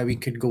reasons why we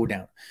could go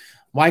down?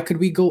 Why could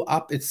we go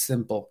up? It's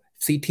simple.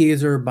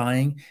 CTAs are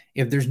buying.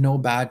 If there's no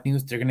bad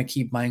news, they're going to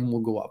keep buying,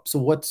 will go up. So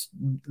what's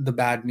the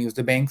bad news?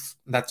 The banks,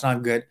 that's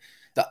not good.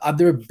 The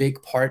other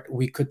big part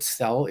we could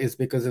sell is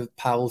because of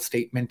Powell's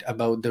statement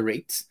about the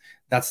rates.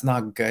 That's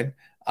not good.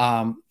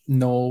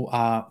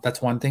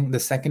 That's one thing. The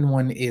second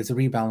one is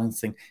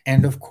rebalancing,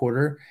 end of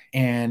quarter.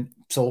 And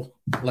so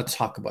let's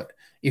talk about it.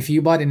 If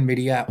you bought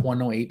NVIDIA at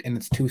 108 and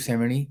it's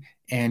 270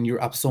 and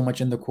you're up so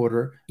much in the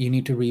quarter, you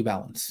need to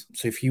rebalance.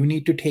 So if you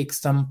need to take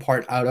some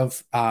part out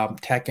of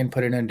tech and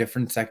put it in a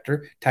different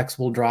sector, techs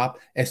will drop,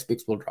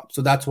 SPX will drop.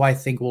 So that's why I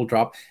think we'll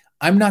drop.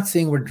 I'm not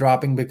saying we're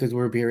dropping because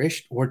we're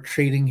bearish. We're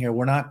trading here.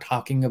 We're not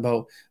talking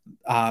about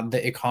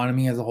the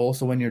economy as a whole.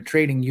 So when you're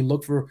trading, you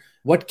look for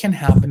what can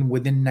happen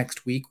within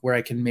next week where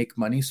I can make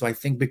money. So I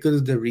think because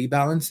of the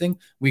rebalancing,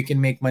 we can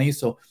make money.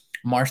 So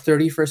March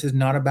 31st is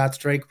not a bad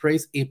strike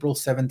price. April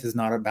 7th is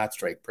not a bad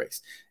strike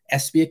price.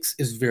 SPX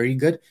is very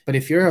good. But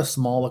if you're a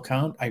small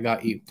account, I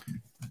got you.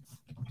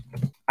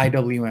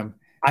 IWM.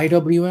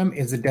 IWM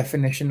is the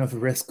definition of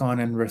risk on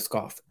and risk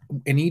off.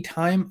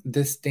 Anytime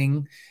this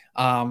thing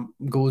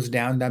goes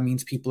down, that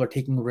means people are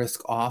taking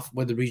risk off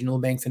with the regional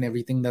banks and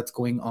everything that's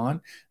going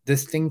on.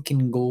 This thing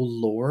can go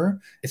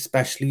lower,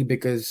 especially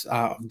because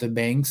of the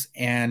banks.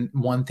 And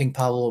one thing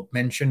Powell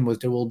mentioned was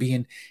there will be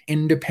an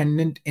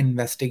independent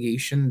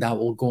investigation that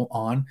will go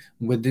on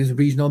with this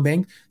regional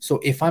bank.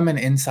 So if I'm an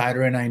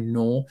insider and I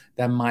know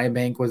that my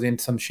bank was in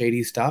some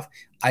shady stuff,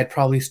 I'd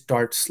probably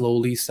start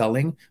slowly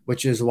selling,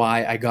 which is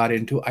why I got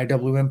into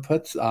IWM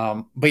puts.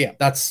 But yeah,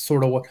 that's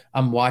sort of what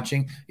I'm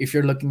watching. If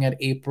you're looking at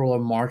April or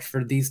March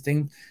for these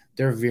things,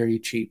 they're very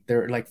cheap.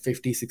 They're like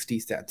 50, 60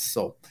 cents.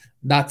 So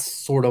that's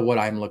sort of what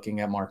I'm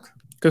looking at, Mark.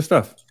 Good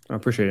stuff. I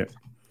appreciate it.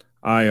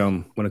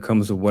 When it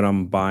comes to what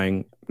I'm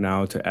buying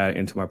now to add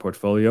into my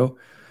portfolio,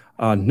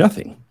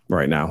 nothing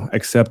right now,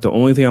 except the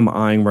only thing I'm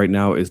eyeing right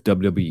now is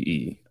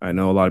WWE. I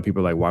know a lot of people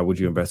are like, why would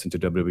you invest into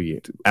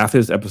WWE? After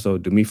this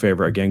episode, do me a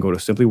favor, again, go to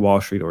Simply Wall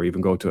Street or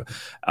even go to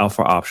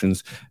Alpha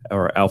Options,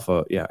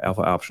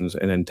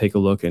 and then take a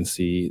look at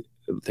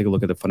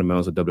the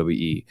fundamentals of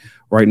WWE.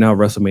 Right now,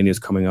 WrestleMania is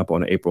coming up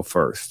on April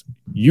 1st.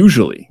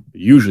 Usually,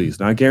 it's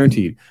not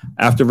guaranteed.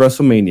 After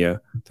WrestleMania,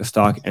 the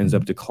stock ends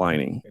up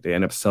declining. They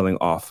end up selling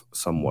off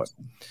somewhat.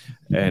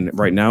 And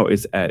right now,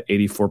 it's at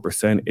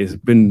 84%. It's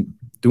been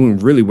doing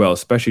really well,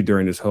 especially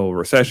during this whole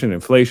recession,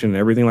 inflation, and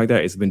everything like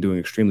that. It's been doing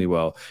extremely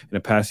well. In the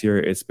past year,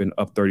 it's been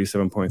up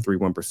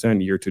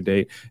 37.31%. Year to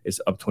date,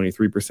 it's up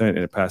 23%.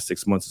 In the past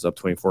 6 months, it's up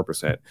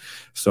 24%.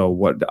 So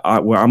what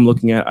I'm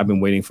looking at, I've been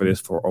waiting for this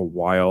for a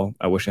while.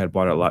 I wish I had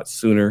bought it a lot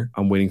sooner.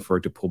 I'm waiting for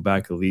it to pull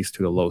back at least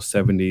to the low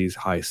 70s,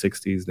 high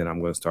 60s. Then I'm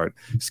going to start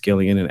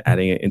scaling in and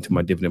adding it into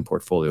my dividend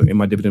portfolio. In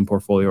my dividend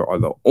portfolio are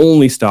the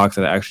only stocks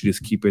that I actually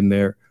just keep in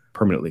there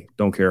permanently.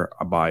 Don't care.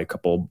 I buy a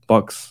couple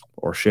bucks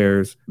or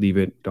shares, leave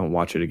it, don't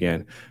watch it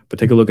again. But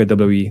take a look at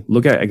WWE.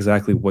 Look at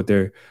exactly what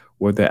their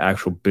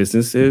actual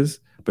business is,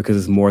 because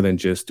it's more than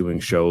just doing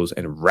shows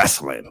and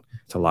wrestling.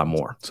 It's a lot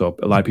more. So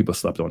a lot of people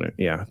slept on it.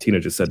 Yeah, Tina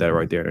just said that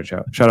right there in the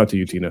chat. Shout out to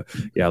you, Tina.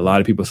 Yeah, a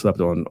lot of people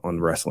slept on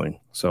wrestling.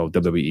 So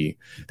WWE.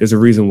 There's a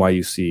reason why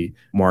you see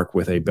Mark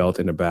with a belt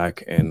in the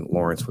back and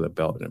Lawrence with a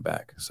belt in the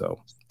back.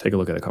 So take a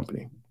look at the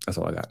company. That's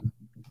all I got.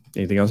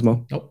 Anything else,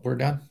 Mo? Nope, we're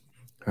done.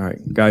 All right,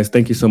 guys,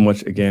 thank you so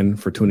much again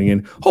for tuning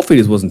in. Hopefully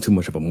this wasn't too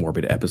much of a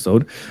morbid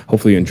episode.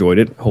 Hopefully you enjoyed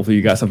it. Hopefully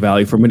you got some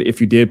value from it.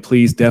 If you did,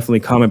 please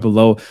definitely comment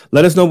below.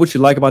 Let us know what you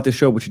like about this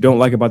show, what you don't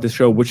like about this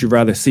show, what you'd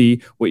rather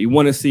see, what you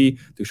want to see.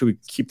 Should we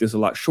keep this a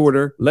lot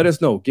shorter? Let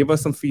us know. Give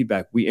us some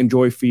feedback. We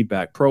enjoy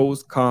feedback.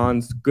 Pros,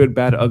 cons, good,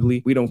 bad,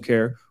 ugly. We don't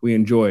care. We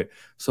enjoy it.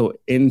 So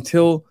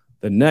until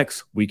the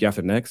next week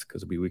after next,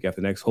 because it'll be week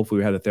after next. Hopefully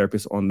we have the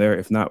therapist on there.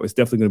 If not, it's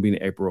definitely going to be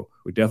in April.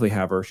 We definitely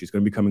have her. She's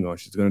going to be coming on.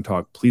 She's going to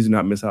talk. Please do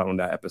not miss out on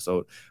that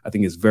episode. I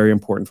think it's very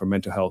important for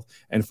mental health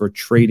and for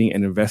trading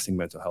and investing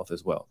mental health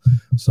as well.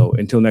 So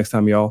until next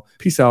time, y'all,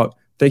 peace out.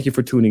 Thank you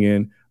for tuning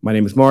in. My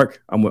name is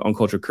Mark. I'm with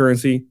Uncultured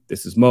Currency.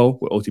 This is Mo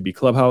with OTB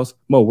Clubhouse.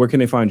 Mo, where can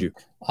they find you?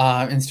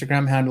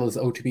 Instagram handle is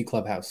OTB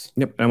Clubhouse.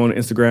 Yep, I'm on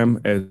Instagram.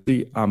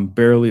 I'm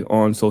barely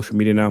on social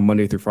media now.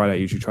 Monday through Friday, I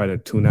usually try to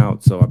tune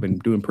out. So I've been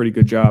doing a pretty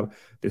good job.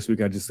 This week,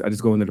 I just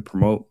go in there to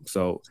promote.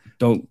 So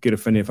don't get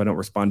offended if I don't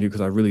respond to you,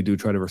 because I really do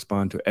try to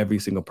respond to every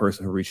single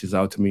person who reaches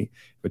out to me.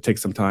 If it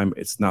takes some time,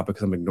 it's not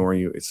because I'm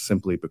ignoring you. It's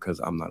simply because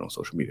I'm not on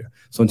social media.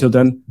 So until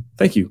then,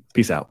 thank you.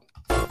 Peace out.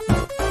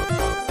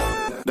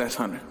 That's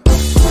Hunter.